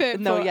much of it.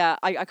 No, but yeah,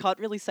 I can't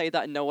really say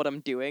that and know what I'm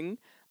doing.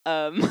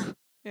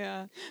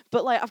 Yeah.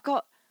 But like I've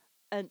got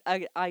an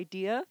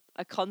idea,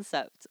 a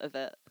concept of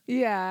it.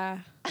 Yeah.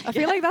 I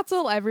feel like that's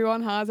all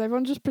everyone has.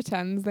 Everyone just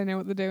pretends they know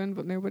what they're doing,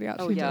 but nobody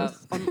actually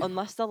does.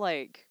 Unless they're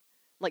like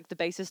the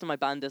bassist of my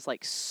band is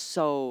like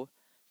so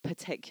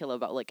particular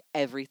about like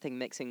everything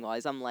mixing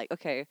wise. I'm like,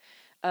 okay,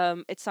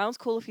 it sounds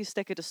cool if you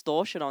stick a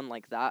distortion on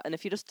like that, and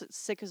if you just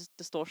stick a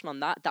distortion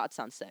on that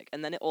sounds sick.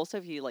 And then it also,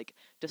 if you like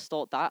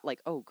distort that, like,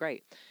 oh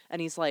great.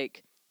 And he's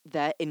like,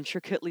 they're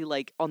intricately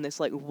like on this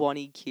like one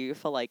EQ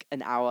for like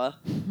an hour.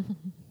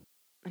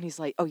 And he's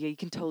like, oh yeah, you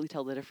can totally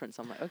tell the difference.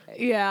 I'm like, okay.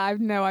 Yeah, I have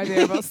no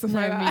idea about stuff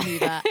like No, that. me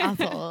neither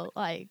at all.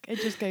 Like it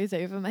just goes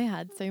over my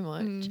head so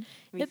much. Mm.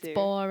 Me It's too.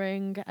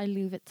 boring. I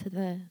leave it to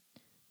the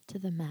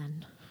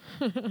men.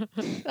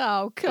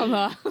 Oh, come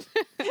on.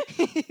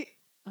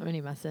 I'm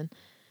only messing.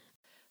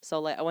 So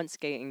like I went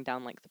skating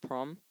down like the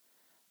prom,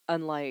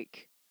 and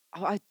like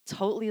I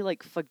totally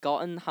like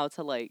forgotten how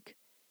to like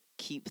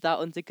keep that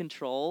under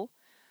control.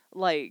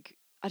 Like,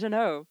 I don't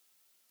know.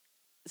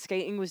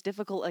 Skating was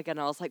difficult again.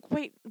 I was like,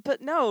 wait,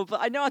 but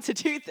I know how to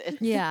do this.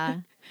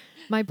 Yeah.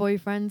 My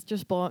boyfriend's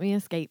just bought me a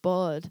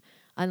skateboard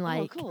and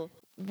like Oh, cool.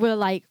 we're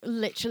like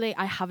literally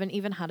I haven't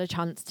even had a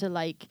chance to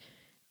like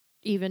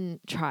even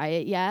try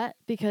it yet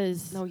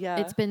because No, yeah.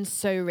 it's been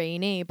so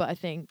rainy, but I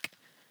think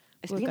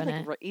It's we're been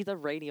gonna like either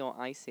rainy or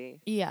icy.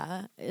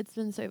 yeah, it's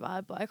been so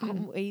bad, but I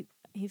can't wait.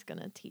 He's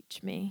gonna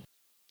teach me.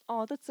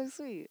 Oh, that's so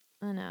sweet.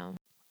 I know.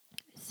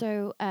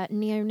 So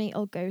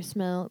neonatal ghost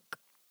milk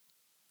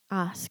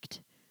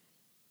asked,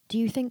 do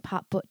you think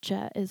Pat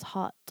Butcher is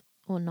hot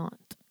or not?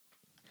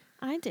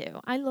 I do.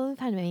 I love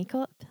her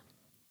makeup.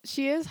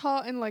 She is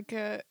hot in like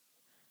a.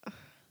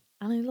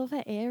 And I love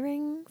her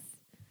earrings.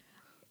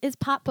 Is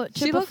Pat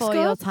Butcher She looks before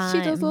good. your time?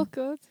 She does look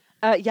good.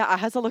 Yeah, I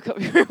had to look up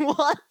who it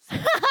was.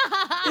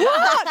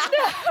 What?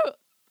 No.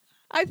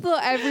 I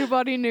thought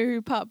everybody knew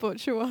who Pat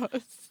Butcher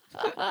was.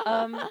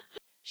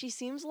 She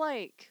seems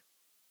like,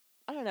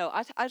 I don't know.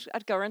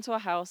 I'd go into a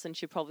house and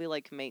she'd probably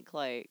like make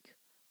like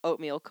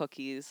oatmeal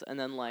cookies, and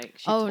then like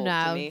she'd Oh talk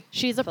to no, me.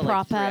 she's a for, like,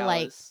 proper 3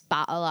 like hours.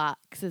 battle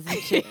axe,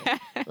 isn't she?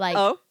 Like,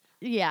 Oh,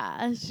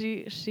 yeah,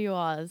 she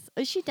was.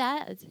 Is she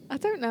dead? I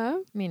don't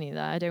know. Me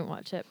neither. I don't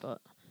watch it, but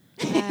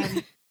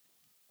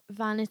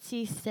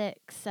Vanity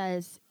Six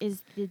says,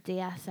 "Is the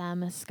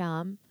DSM a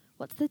scam?"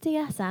 What's the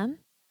DSM?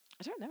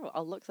 I don't know.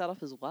 I'll look that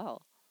up as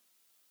well.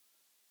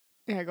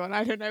 Yeah, go on.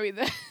 I don't know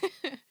either.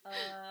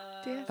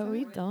 Are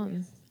we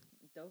done?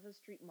 Dover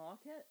Street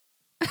Market?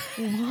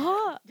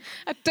 What?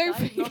 I don't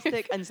think.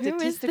 Diagnostic and Who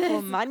is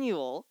Statistical this?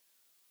 Manual.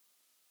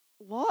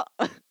 What?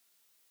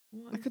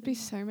 It could be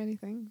so many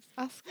things.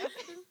 Ask.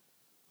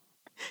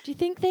 Do you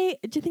think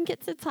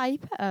it's a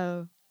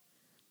typo?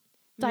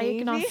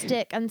 Maybe.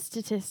 Diagnostic and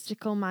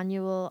Statistical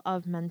Manual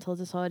of Mental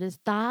Disorders.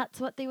 That's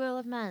what they will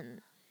have meant.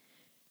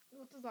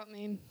 What does that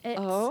mean? It's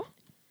Oh,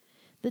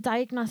 the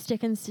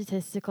Diagnostic and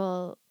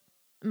Statistical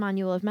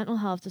Manual of Mental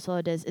Health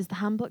Disorders is the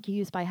handbook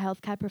used by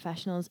healthcare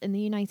professionals in the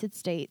United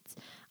States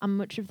and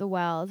much of the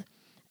world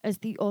as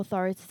the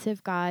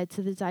authoritative guide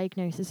to the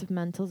diagnosis of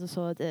mental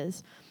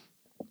disorders.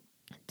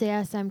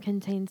 DSM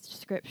contains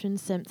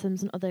descriptions,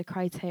 symptoms, and other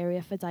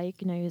criteria for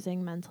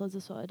diagnosing mental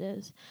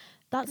disorders.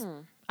 That's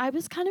I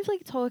was kind of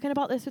like talking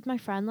about this with my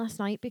friend last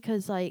night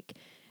because like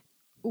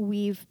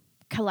we've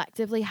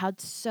collectively had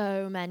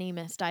so many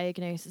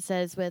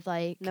misdiagnoses with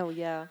like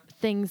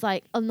things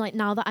like, unlike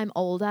now that I'm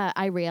older,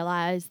 I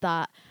realize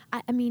that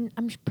I mean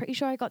I'm pretty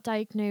sure I got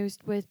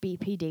diagnosed with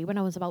BPD when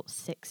I was about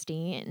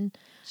 16.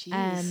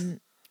 Jeez.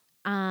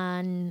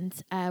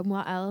 And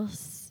what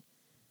else?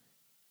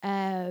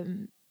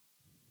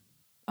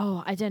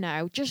 I don't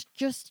know,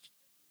 just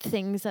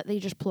things that they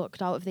just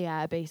plucked out of the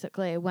air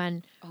basically,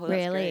 when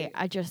really great.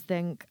 I just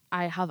think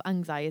I have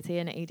anxiety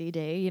and ADD,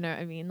 you know what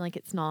I mean? Like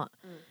it's not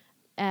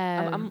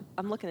I'm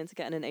looking into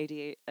getting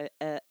an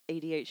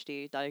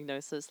ADHD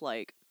diagnosis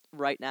like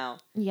right now.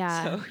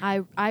 yeah.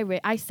 So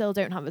I still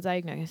don't have a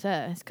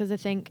diagnosis because I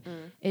think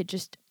it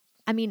just,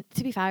 I mean,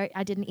 to be fair,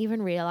 I didn't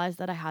even realize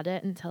that I had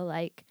it until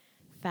like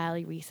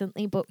fairly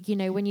recently. But you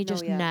know, when you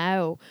just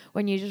know,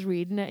 when you're just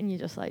reading it and you're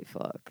just like,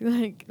 fuck,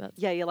 like that's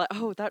you're like,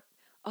 oh that,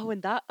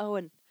 and that,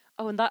 and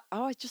that.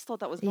 Oh, I just thought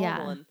that was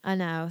normal. yeah, And I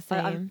know,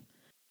 same.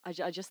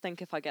 I just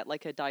think if I get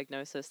like a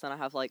diagnosis, then I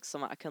have like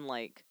something I can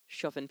like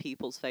shove in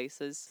people's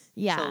faces.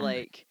 Yeah. So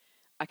like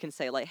I can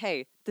say like,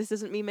 hey, this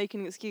isn't me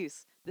making an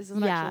excuse. This is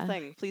an actual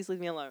thing. Please leave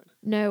me alone.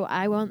 No,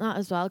 I want that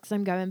as well because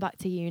I'm going back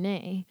to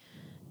uni.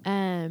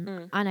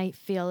 And I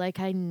feel like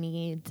I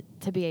need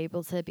to be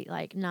able to be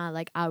like, nah,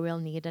 like I will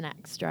need an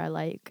extra,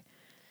 like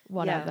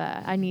whatever.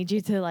 Yeah. I need you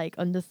to like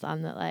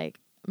understand that like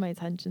my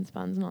attention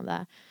span's not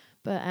there.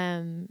 But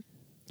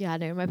yeah,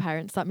 no, my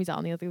parents sat me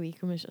down the other week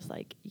and was just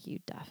like, you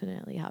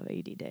definitely have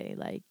ADD,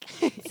 like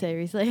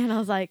seriously. And I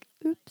was like,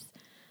 oops.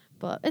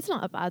 But it's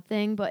not a bad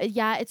thing. But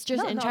yeah, it's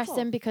just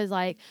interesting because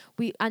like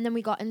we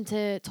got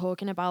into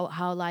talking about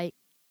how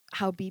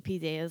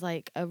BPD is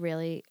like a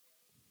really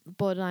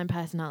borderline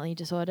personality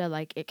disorder.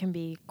 Like it can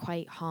be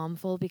quite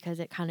harmful because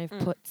it kind of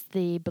puts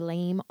the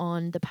blame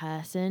on the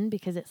person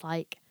because it's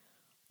like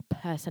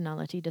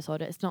personality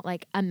disorder. It's not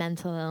like a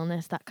mental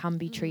illness that can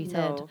be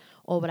treated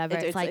or whatever.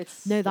 It's like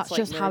no, that's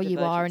just how you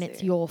are, and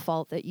it's your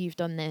fault that you've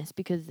done this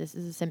because this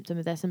is a symptom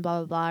of this and blah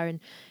blah blah. And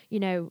you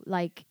know,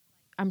 like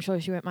I'm sure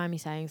she won't mind me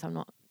saying, so I'm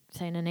not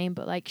saying her name,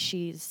 but like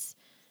she's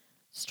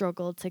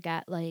struggled to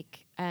get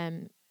like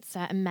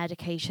certain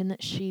medication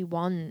that she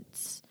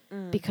wants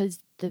because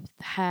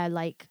her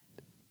like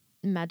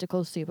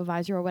medical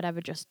supervisor or whatever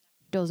just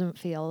doesn't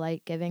feel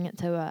like giving it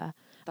to her.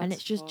 And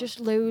it's just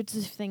loads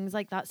of things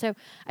like that. So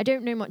I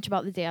don't know much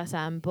about the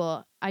DSM,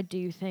 but I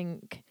do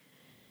think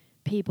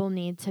people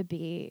need to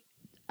be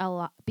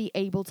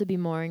able to be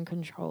more in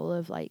control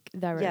of like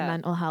their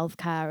mental health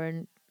care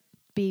and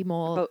be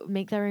more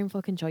make their own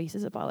fucking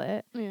choices about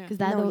it. Because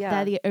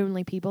they're the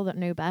only people that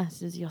know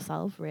best is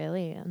yourself,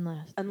 really.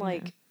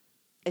 Like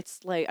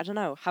it's like, I don't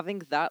know,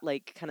 having that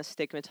like kind of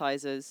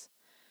stigmatizes,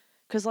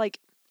 because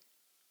like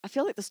I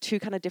feel like there's two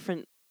kind of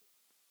different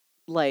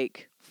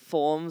like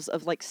forms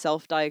of like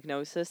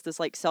self-diagnosis. There's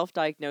like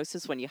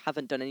self-diagnosis when you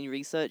haven't done any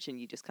research and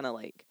you just kind of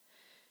like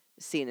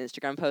see an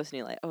Instagram post and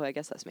you're like, oh, I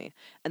guess that's me.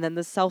 And then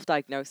there's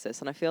self-diagnosis,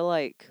 and I feel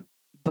like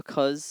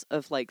because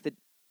of like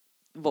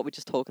what we're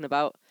just talking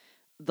about,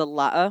 the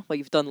latter, where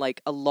you've done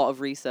like a lot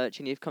of research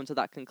and you've come to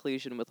that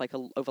conclusion with like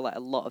over like a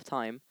lot of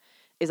time,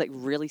 is like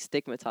really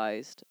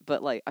stigmatized.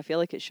 But like I feel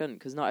like it shouldn't,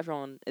 because not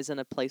everyone is in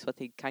a place where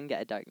they can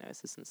get a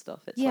diagnosis and stuff.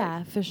 It's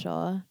like, for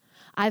sure.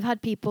 I've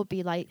had people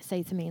be like,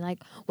 say to me like,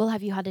 well,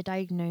 have you had a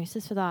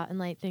diagnosis for that, and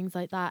like things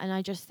like that. And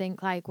I just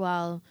think like,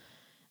 well,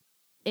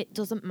 it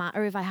doesn't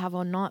matter if I have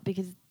or not,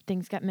 because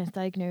things get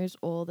misdiagnosed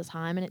all the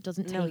time, and it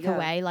doesn't take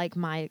away like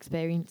my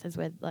experiences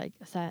with like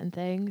a certain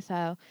thing.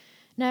 So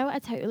no, I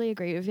totally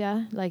agree with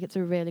you. Like it's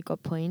a really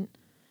good point.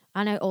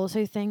 And I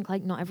also think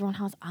like not everyone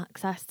has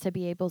access to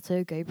be able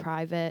to go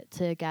private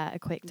to get a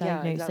quick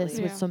diagnosis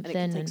with something.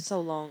 And it can take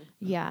so long.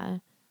 Yeah.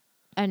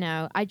 I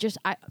know. I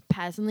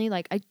personally,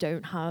 like, I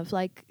don't have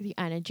like the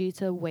energy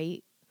to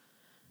wait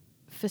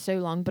for so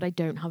long, but I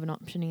don't have an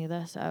option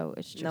either. So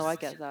it's just, I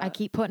get that. I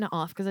keep putting it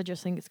off because I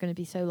just think it's going to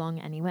be so long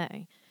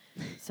anyway.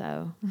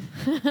 So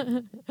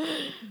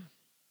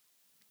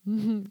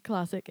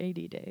classic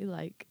ADD.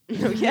 Like,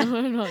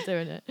 I'm not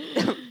doing it.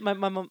 My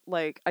mom,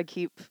 like, I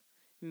keep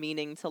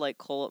meaning to like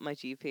call up my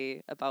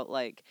GP about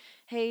like,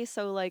 hey,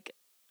 so like,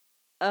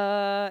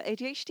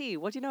 ADHD.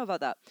 What do you know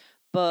about that?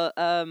 But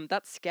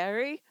that's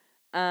scary.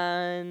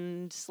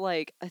 And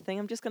like, I think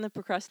I'm just gonna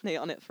procrastinate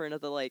on it for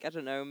another like, I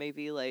don't know,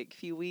 maybe like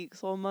few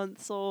weeks or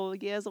months or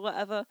years or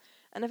whatever.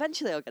 And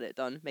eventually I'll get it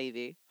done.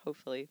 Maybe,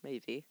 hopefully,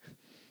 maybe.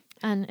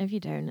 And if you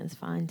don't, it's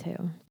fine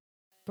too.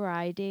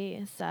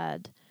 Bridie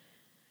said,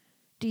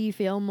 do you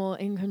feel more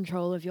in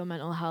control of your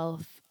mental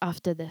health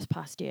after this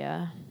past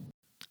year?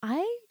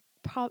 I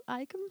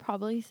can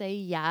probably say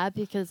yeah,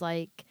 because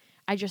like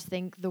I just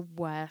think the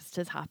worst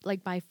has happened.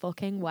 Like my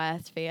fucking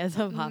worst fears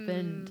have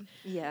happened.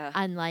 Yeah.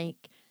 And like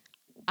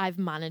I've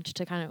managed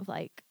to kind of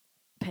like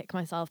pick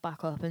myself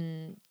back up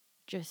and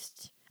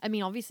just, I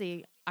mean,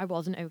 obviously I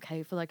wasn't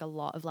okay for like a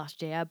lot of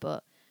last year,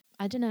 but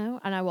I don't know.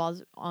 And I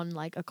was on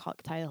like a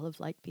cocktail of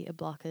like beta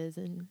blockers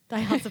and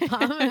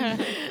diazepam and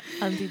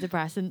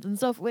antidepressants and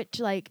stuff, which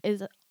like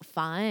is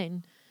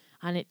fine.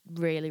 And it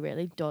really,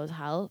 really does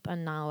help.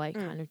 And now I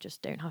kind of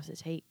just don't have to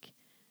take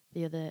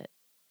the other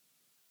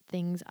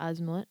things as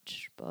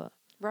much. But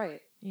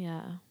Right.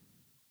 yeah.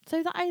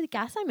 So that I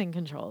guess I'm in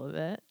control of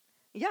it.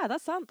 Yeah,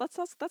 that's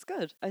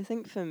good. I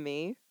think for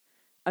me,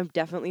 I'm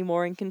definitely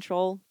more in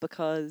control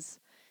because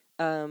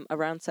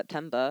around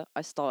September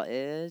I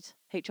started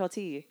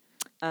HRT.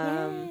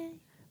 Yay.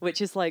 Which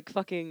is like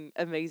fucking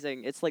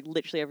amazing. It's like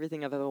literally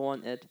everything I've ever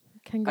wanted.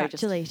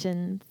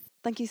 Congratulations.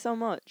 Thank you so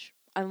much.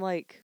 I'm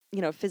like,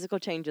 physical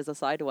changes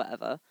aside or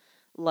whatever,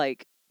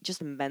 like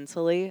just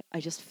mentally, I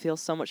just feel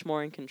so much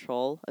more in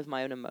control of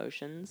my own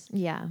emotions.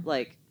 Yeah.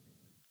 Like,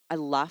 I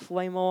laugh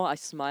way more, I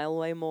smile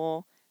way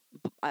more.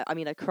 I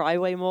mean, I cry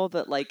way more,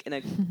 but like in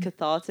a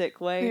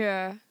cathartic way.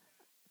 Yeah.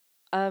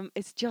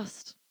 It's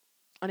just,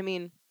 I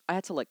mean, I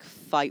had to like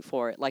fight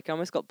for it. Like, I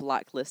almost got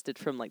blacklisted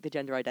from like the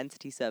gender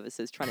identity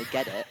services trying to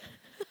get it.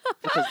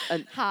 Because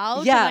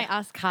How? yeah. Can I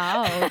ask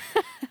how?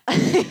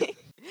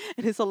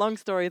 And it's a long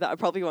story that I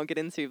probably won't get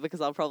into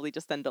because I'll probably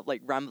just end up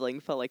like rambling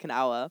for like an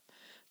hour.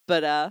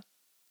 But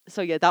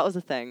so yeah, that was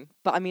a thing.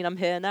 But I mean, I'm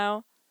here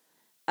now,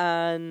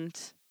 and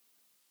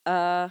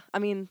I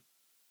mean,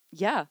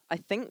 yeah, I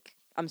think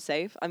I'm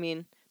safe. I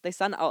mean, they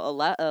sent out a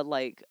letter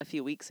like a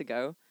few weeks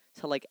ago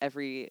to like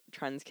every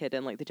trans kid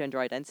in like the gender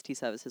identity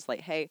services,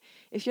 like, hey,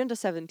 if you're under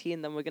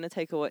 17, then we're gonna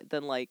take away,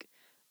 then like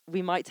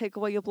we might take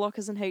away your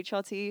blockers and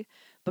HRT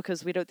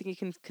because we don't think you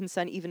can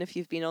consent even if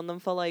you've been on them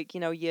for like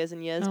years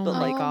and years. Oh but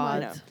my like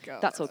God.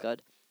 that's all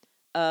good.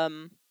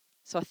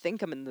 So I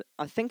think I'm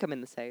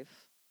in the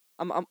safe.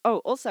 Oh,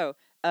 also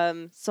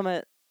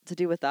something to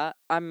do with that.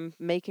 I'm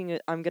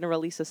gonna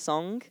release a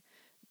song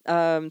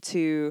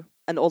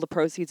and all the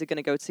proceeds are going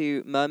to go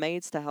to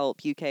Mermaids to help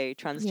UK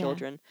trans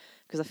children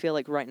because I feel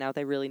like right now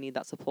they really need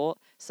that support.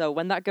 So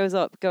when that goes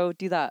up, go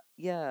do that.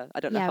 Yeah, I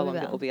don't know how long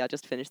it'll be. I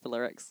just finished the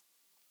lyrics.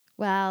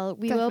 Well,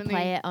 we will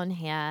play it on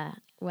here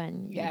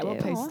when you do. We'll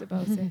post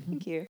about it.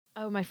 Thank you.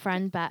 Oh, my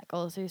friend Beck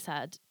also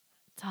said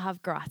to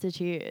have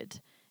gratitude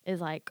is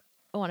like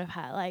one of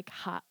her like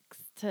hacks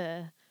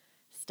to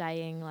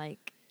staying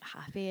like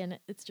happy, and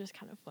it's just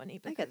kind of funny.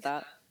 I get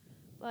that.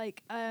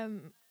 Like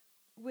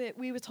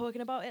we were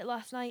talking about it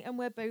last night, and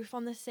we're both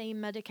on the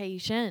same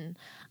medication,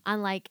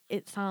 and like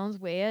it sounds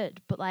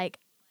weird, but like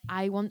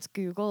I once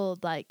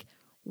googled like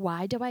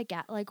why do I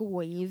get like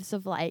waves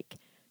of like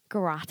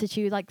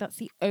gratitude, like that's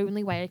the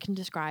only way I can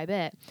describe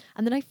it.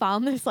 And then I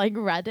found this like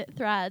Reddit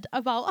thread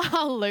about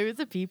how loads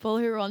of people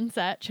who are on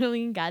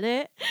sertraline get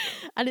it,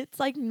 and it's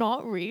like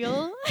not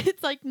real.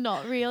 It's like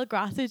not real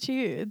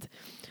gratitude.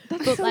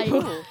 That's but so like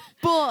cool.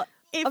 but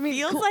it I mean,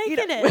 feels cool, like you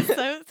know. it is,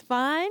 so it's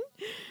fine.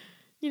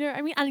 You know what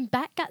I mean? And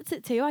Beck gets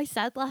it too. I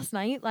said last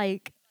night,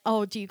 like,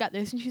 oh, do you get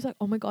this? And she's like,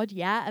 oh my God,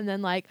 yeah. And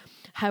then like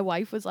her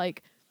wife was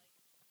like,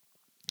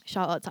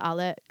 shout out to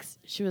Alex.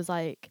 She was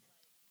like,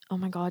 oh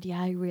my God,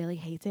 yeah, I really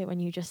hate it when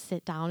you just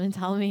sit down and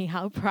tell me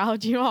how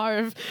proud you are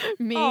of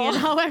me and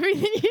how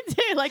everything you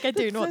do. Like, I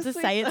don't know what to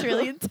say. It's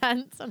really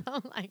intense. And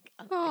I'm like,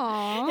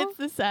 Aww, it's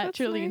the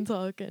sertraline nice.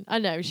 talking. I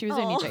know, she was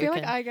only I joking. feel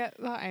like I get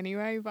that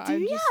anyway, but Do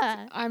I'm ya?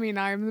 just, I mean,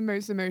 I'm the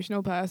most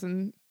emotional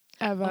person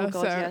ever. Oh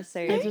God, so yeah,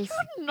 same. No, I just,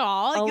 you're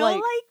not. I'll, You're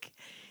like- like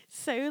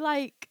so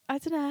like, I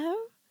don't know.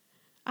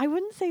 I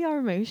wouldn't say you're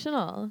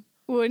emotional.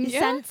 wouldn't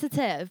You're you?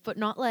 sensitive, but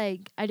not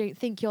like, I don't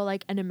think you're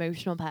like an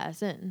emotional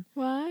person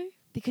Why?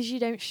 because you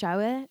don't show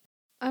it.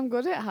 I'm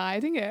good at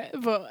hiding it,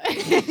 but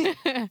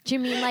Do you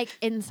mean like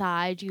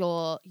inside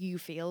you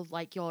feel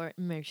like your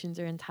emotions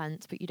are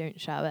intense, but you don't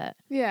show it?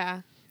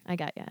 yeah, I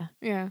get ya.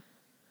 yeah.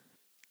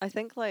 I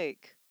think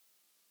like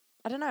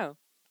I don't know.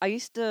 I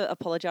used to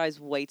apologize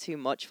way too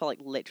much for like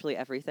literally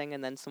everything,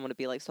 and then someone would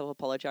be like, "Stop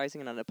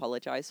apologizing," and I'd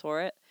apologize for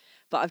it.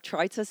 But I've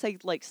tried to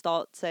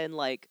start saying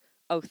like,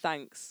 "Oh,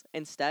 thanks"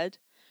 instead,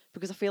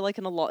 because I feel like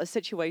in a lot of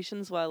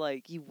situations where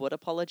like you would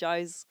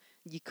apologize,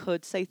 you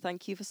could say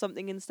thank you for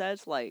something instead.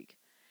 Like,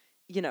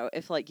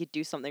 if like you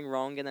do something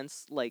wrong and then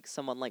like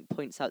someone like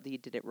points out that you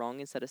did it wrong,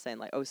 instead of saying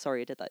like, "Oh,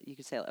 sorry, I did that," you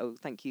could say like, "Oh,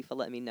 thank you for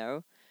letting me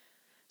know."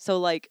 So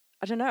like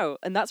I don't know,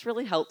 and that's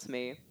really helped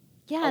me.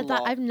 Yeah, A that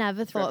lot I've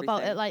never for thought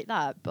about it everything. like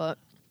that, but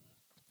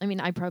I mean,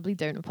 I probably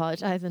don't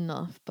apologize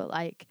enough, but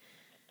like,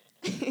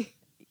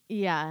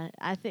 yeah,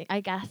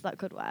 I guess that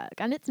could work,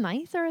 and it's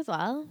nicer as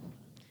well.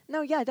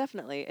 No, yeah,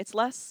 definitely. It's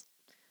less.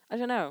 I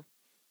don't know.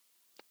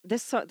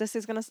 This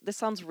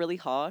sounds really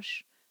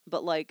harsh,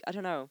 but like I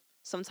don't know.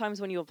 Sometimes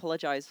when you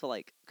apologize for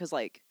like, because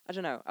like I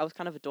don't know, I was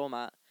kind of a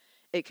doormat.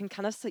 It can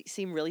kind of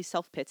seem really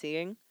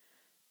self-pitying.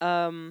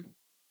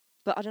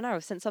 But I don't know.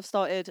 Since I've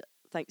started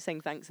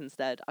saying thanks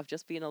instead, I've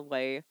just been a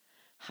way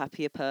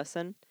happier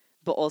person.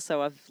 But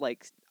also, I've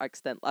like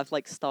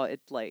started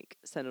like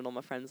sending all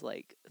my friends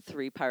like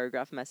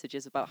 3-paragraph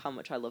messages about how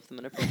much I love them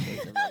and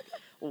appreciate them like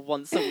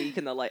once a week,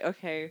 and they're like,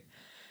 okay,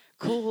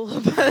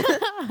 cool.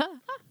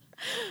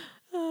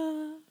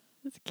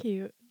 That's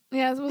cute.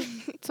 Yeah,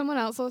 someone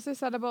else also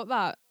said about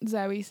that.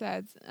 Zoe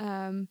said,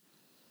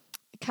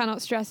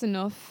 cannot stress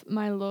enough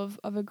my love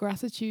of a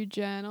gratitude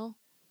journal.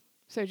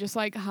 So just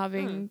like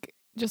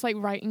just like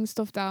writing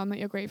stuff down that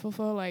you're grateful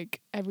for,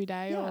 like every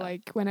day or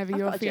like whenever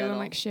you're feeling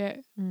like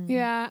shit.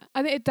 Yeah,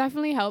 I think it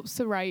definitely helps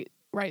to write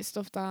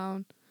stuff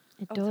down.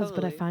 It does,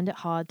 but I find it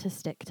hard to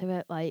stick to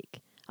it. Like,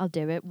 I'll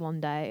do it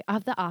one day. I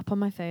have the app on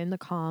my phone, the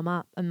Calm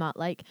app, and that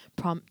like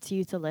prompts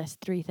you to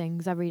list 3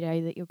 things every day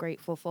that you're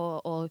grateful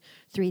for, or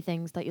 3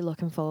 things that you're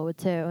looking forward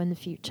to in the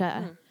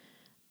future.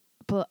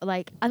 But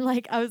like, and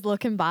like I was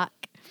looking back,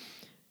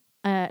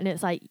 and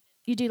it's like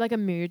you do like a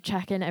mood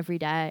check-in every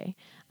day,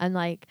 and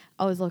like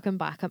I was looking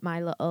back at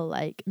my little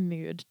like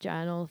mood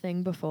journal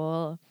thing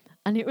before,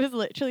 and it was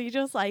literally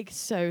just like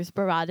so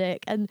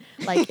sporadic, and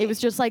like it was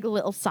just like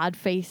little sad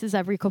faces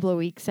every couple of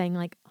weeks saying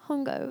like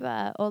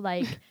hungover or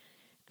like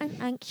I'm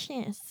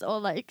anxious or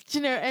like, do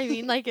you know what I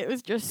mean? Like it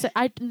was just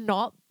I'm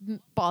not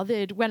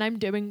bothered when I'm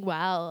doing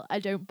well. I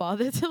don't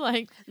bother to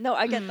like No,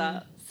 I get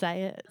that.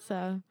 say it.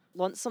 So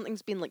once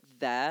something's been like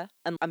there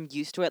and I'm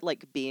used to it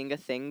like being a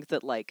thing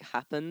that like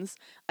happens,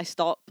 I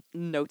stop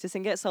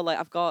noticing it. So like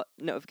I've got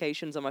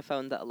notifications on my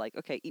phone that are like,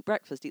 okay, eat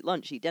breakfast, eat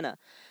lunch, eat dinner,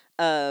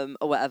 or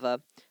whatever.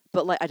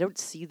 But like I don't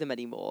see them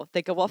anymore.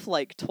 They go off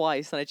like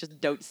twice and I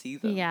just don't see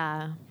them.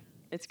 yeah.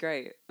 It's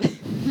great.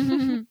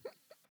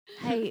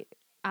 Hey,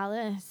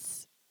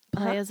 Alice,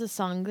 play us a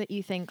song that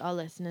you think our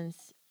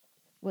listeners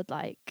would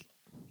like.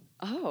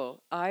 Oh,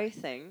 I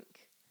think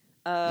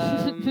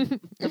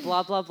the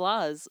Blah Blah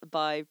Blahs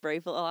by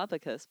Brave Little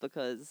Abacus,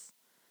 because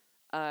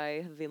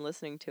I have been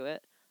listening to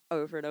it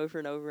over and over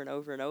and over and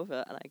over and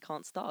over, and I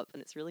can't stop,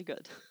 and it's really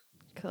good.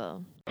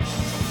 Cool.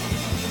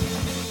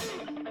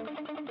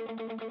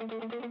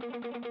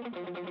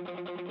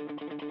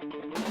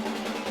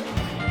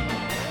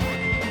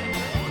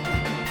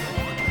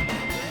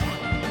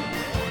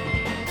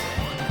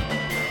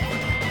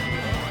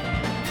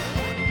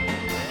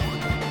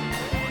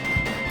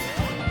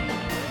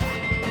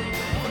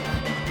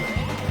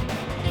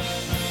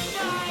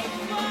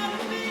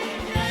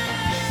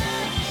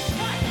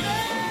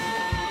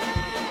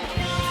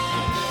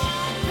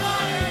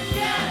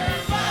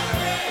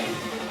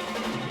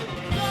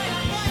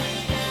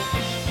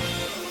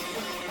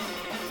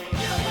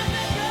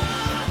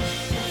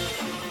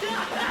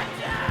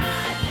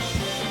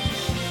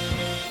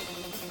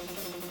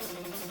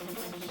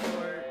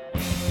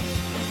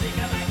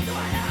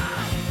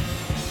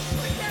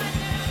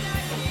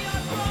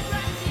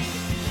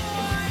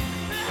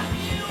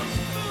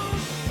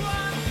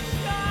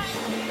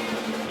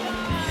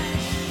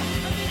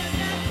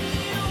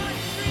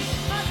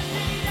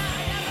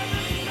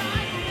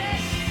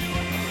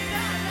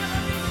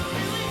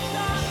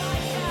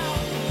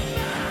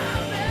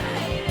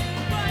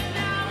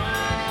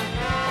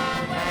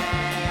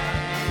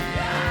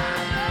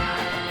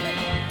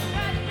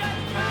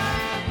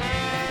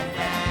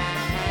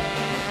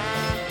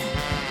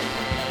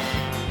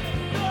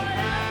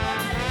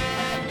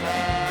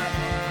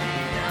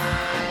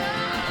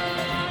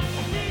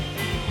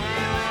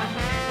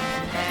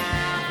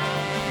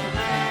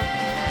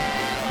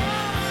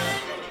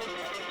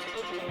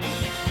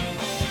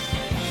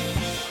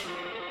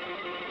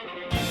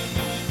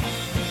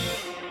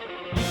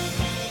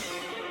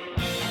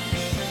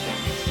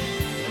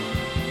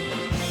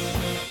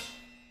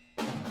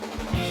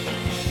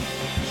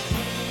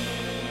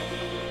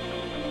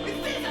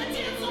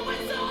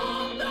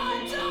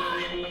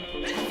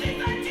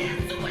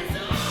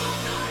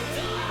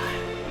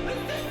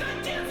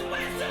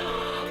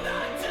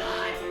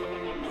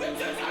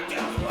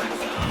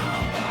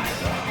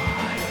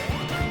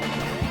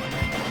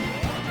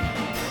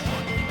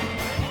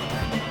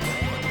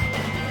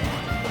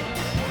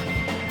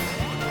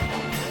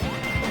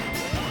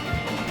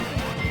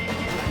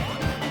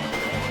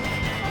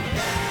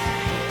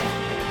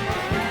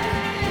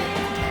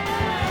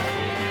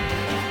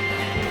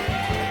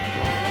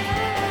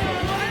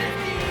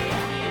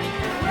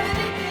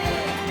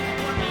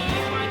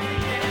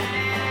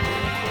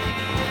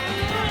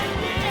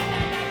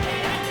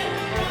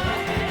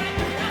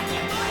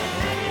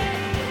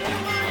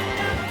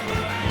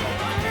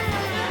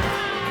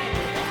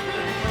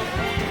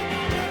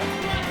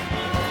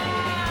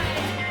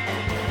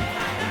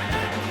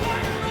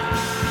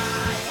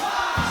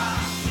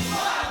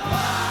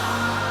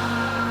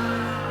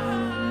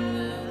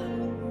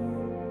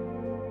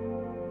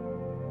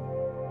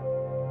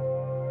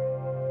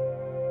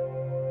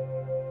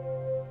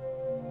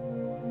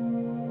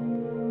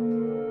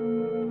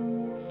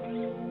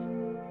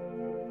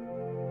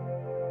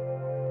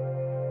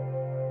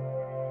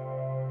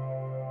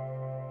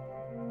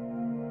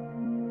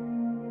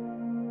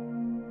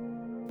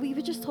 We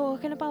were just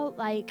talking about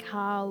like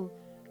how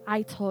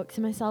I talk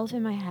to myself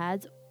in my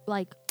head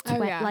like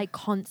like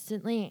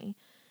constantly,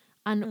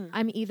 and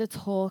I'm either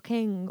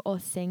talking or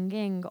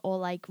singing or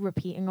like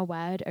repeating a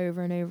word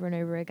over and over and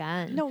over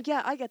again. No,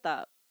 yeah, I get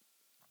that.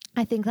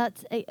 I think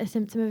that's a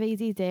symptom of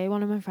ADD.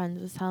 One of my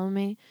friends was telling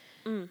me,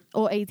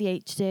 or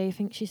ADHD, I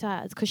think she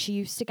said, because she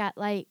used to get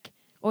like,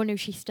 or no,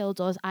 she still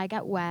does. I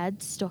get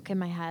words stuck in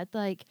my head.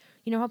 Like,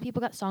 you know how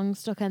people get songs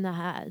stuck in their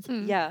head?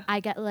 Yeah. I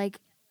get like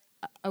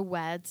a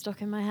word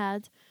stuck in my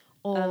head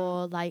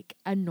or like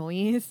a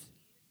noise.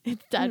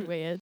 It's dead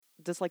weird.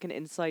 There's like an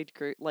inside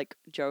group like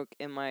joke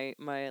in my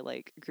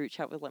like group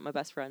chat with like my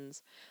best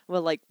friends where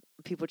like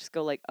people just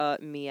go like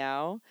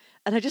meow,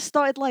 and I just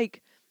started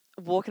like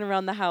walking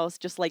around the house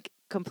just like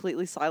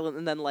completely silent,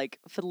 and then like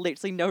for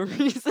literally no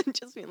reason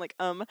just being like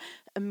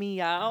a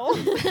meow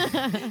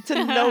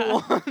to no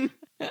one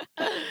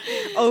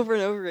over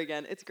and over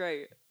again. It's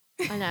great.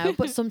 I know,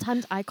 but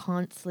sometimes I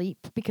can't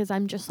sleep because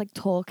I'm just like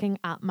talking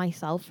at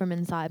myself from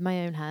inside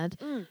my own head.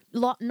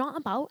 Not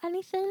about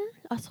anything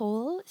at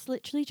all. It's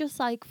literally just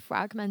like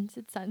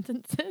fragmented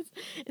sentences.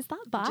 Is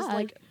that bad? Just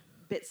like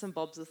bits and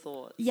bobs of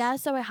thoughts. Yeah,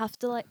 so I have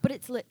to like, but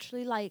it's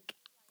literally like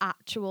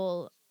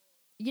actual,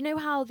 you know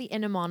how the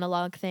inner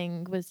monologue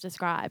thing was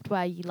described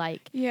where you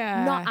like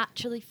not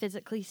actually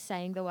physically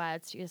saying the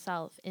words to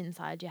yourself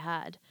inside your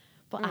head,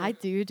 but I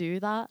do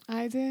that.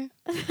 I do.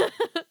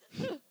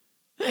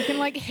 I can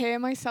like hear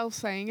myself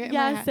saying it in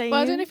Yeah, my head. same.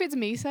 Well, I don't know if it's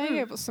me saying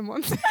it, but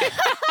someone saying it.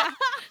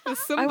 There's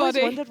I always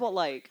somebody. wondered what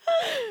like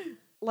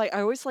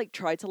I always like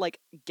try to like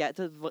get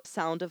the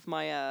sound of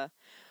my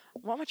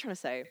what am I trying to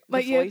say?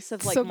 Like the your voice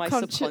of like my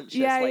subconscious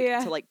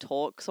to like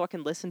talk so I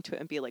can listen to it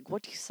and be like,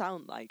 what do you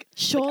sound like?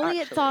 Surely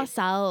like, it's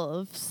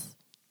ourselves.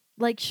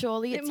 Like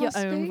surely it's your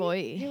own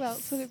voice. Who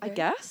else would it be? I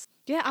guess.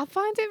 Yeah, I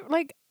find it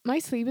like my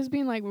sleep has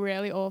been like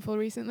really awful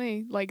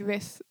recently. Like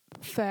this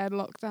third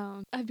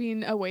lockdown, I've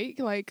been awake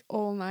like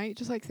all night,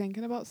 just like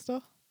thinking about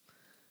stuff.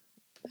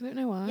 I don't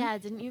know why. Yeah,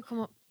 didn't you come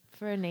up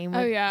for a name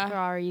Oh, with yeah.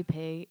 for REP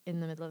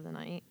in the middle of the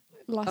night?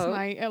 Last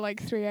night at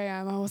like 3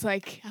 a.m. I was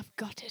like, I've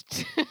got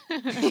it.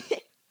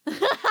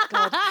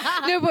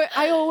 No, but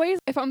I always,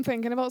 if I'm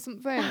thinking about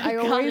something, I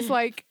always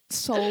like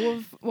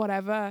solve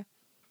whatever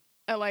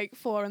at like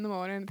 4 a.m.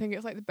 and think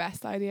it's like the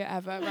best idea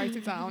ever. Write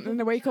it down, and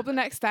I wake up the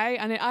next day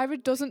and it either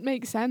doesn't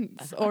make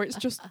sense or it's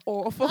just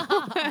awful.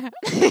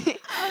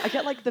 I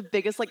get like the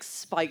biggest like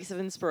spikes of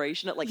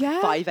inspiration at like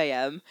 5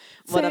 a.m.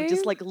 when I'm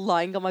just like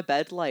lying on my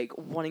bed like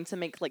wanting to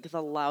make like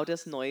the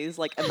loudest noise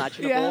like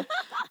imaginable.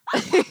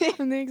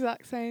 I'm the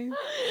exact same.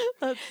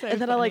 That's so And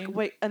then funny.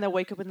 I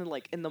wake up and then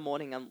like in the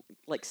morning I'm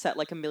like set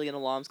like a million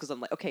alarms because I'm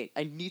like, okay,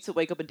 I need to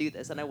wake up and do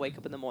this, and I wake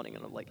up in the morning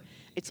and I'm like,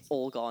 it's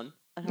all gone.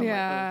 And I'm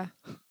like,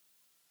 oh.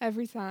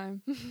 Every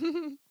time.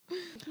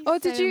 Oh,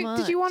 did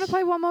you want to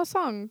play one more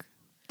song?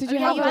 Did you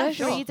have you a had list?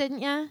 3, didn't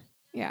you?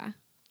 Yeah.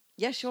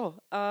 Yeah, sure.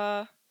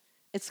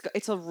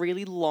 It's a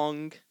really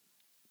long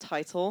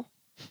title,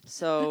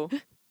 so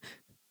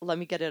let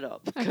me get it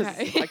up because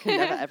I can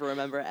never ever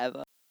remember it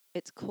ever.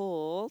 It's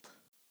called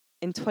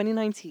In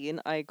 2019,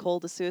 I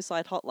called a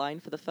suicide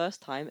hotline for the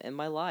first time in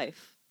my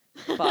life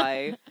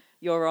by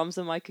Your Arms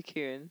Are My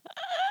Cocoon.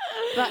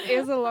 That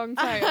is a long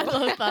title. I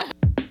love that.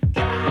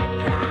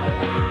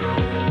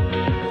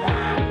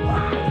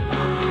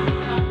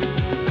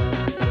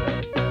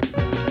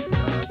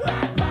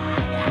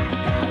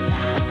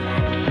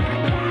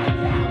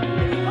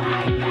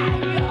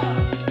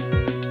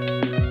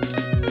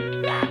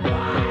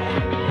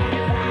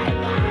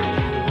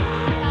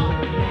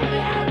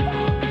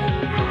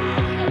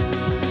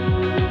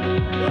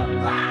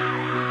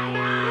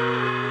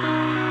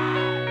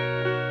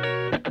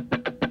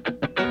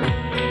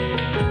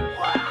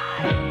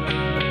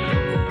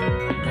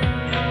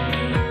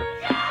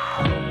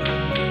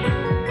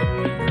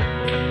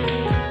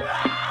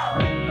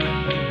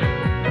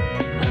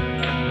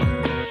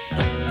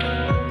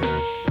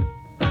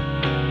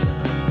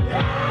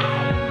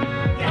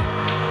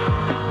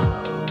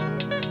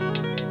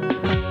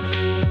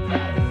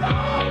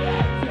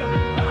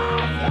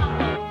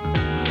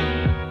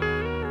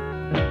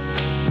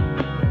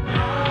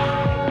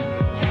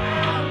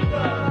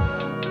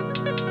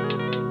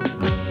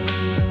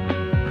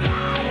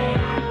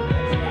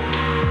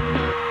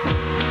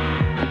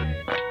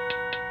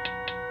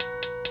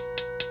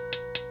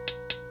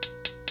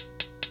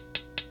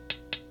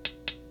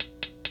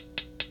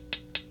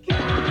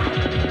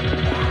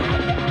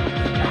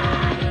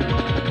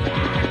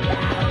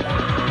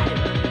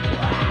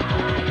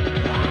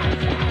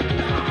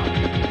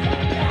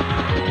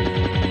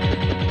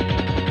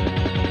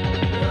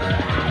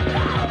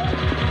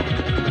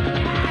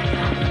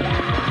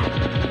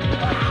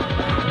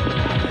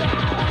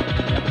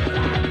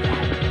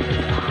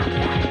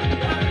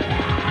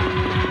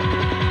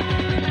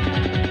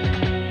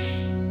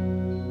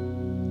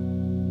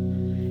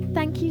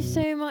 Thank you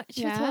so much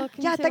for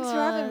talking to thanks us. for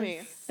having me.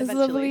 It's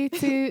lovely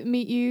to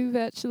meet you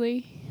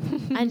virtually.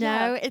 I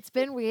know, it's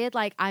been weird.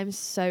 Like, I'm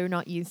so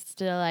not used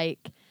to,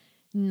 like,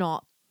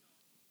 not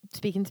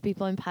speaking to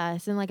people in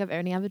person. Like, I've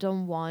only ever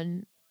done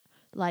one,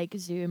 like,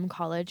 Zoom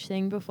college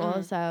thing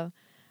before. So,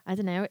 I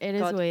don't know. It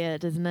is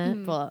weird, isn't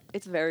it? But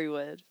it's very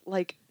weird.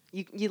 Like,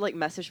 you like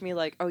messaged me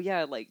like, oh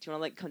yeah, like, do you want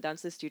to like come down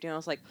to the studio? And I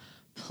was like,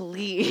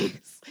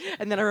 please.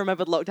 And then I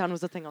remembered lockdown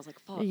was a thing. I was like,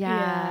 fuck.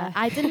 yeah.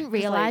 I didn't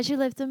realize you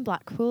lived in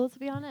Blackpool, to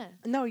be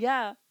honest. No,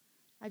 yeah.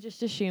 I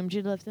just assumed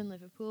you lived in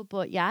Liverpool,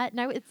 but yeah,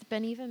 no, it's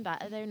been even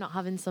better though, not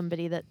having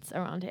somebody that's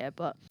around here.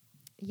 But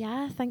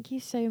yeah, thank you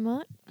so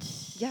much.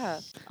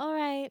 Yeah. All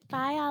right,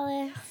 bye,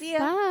 Alice. See ya.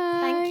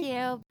 Bye. Thank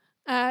you.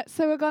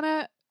 So we're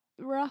gonna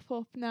wrap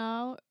up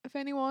now. If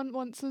anyone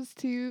wants us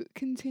to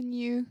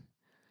continue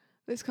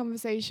this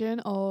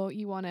conversation or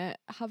you want to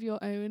have your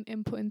own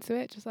input into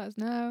it, just let us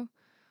know.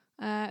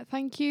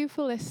 Thank you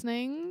for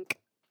listening,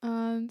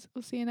 and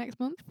we'll see you next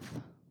month.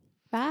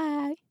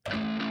 Bye.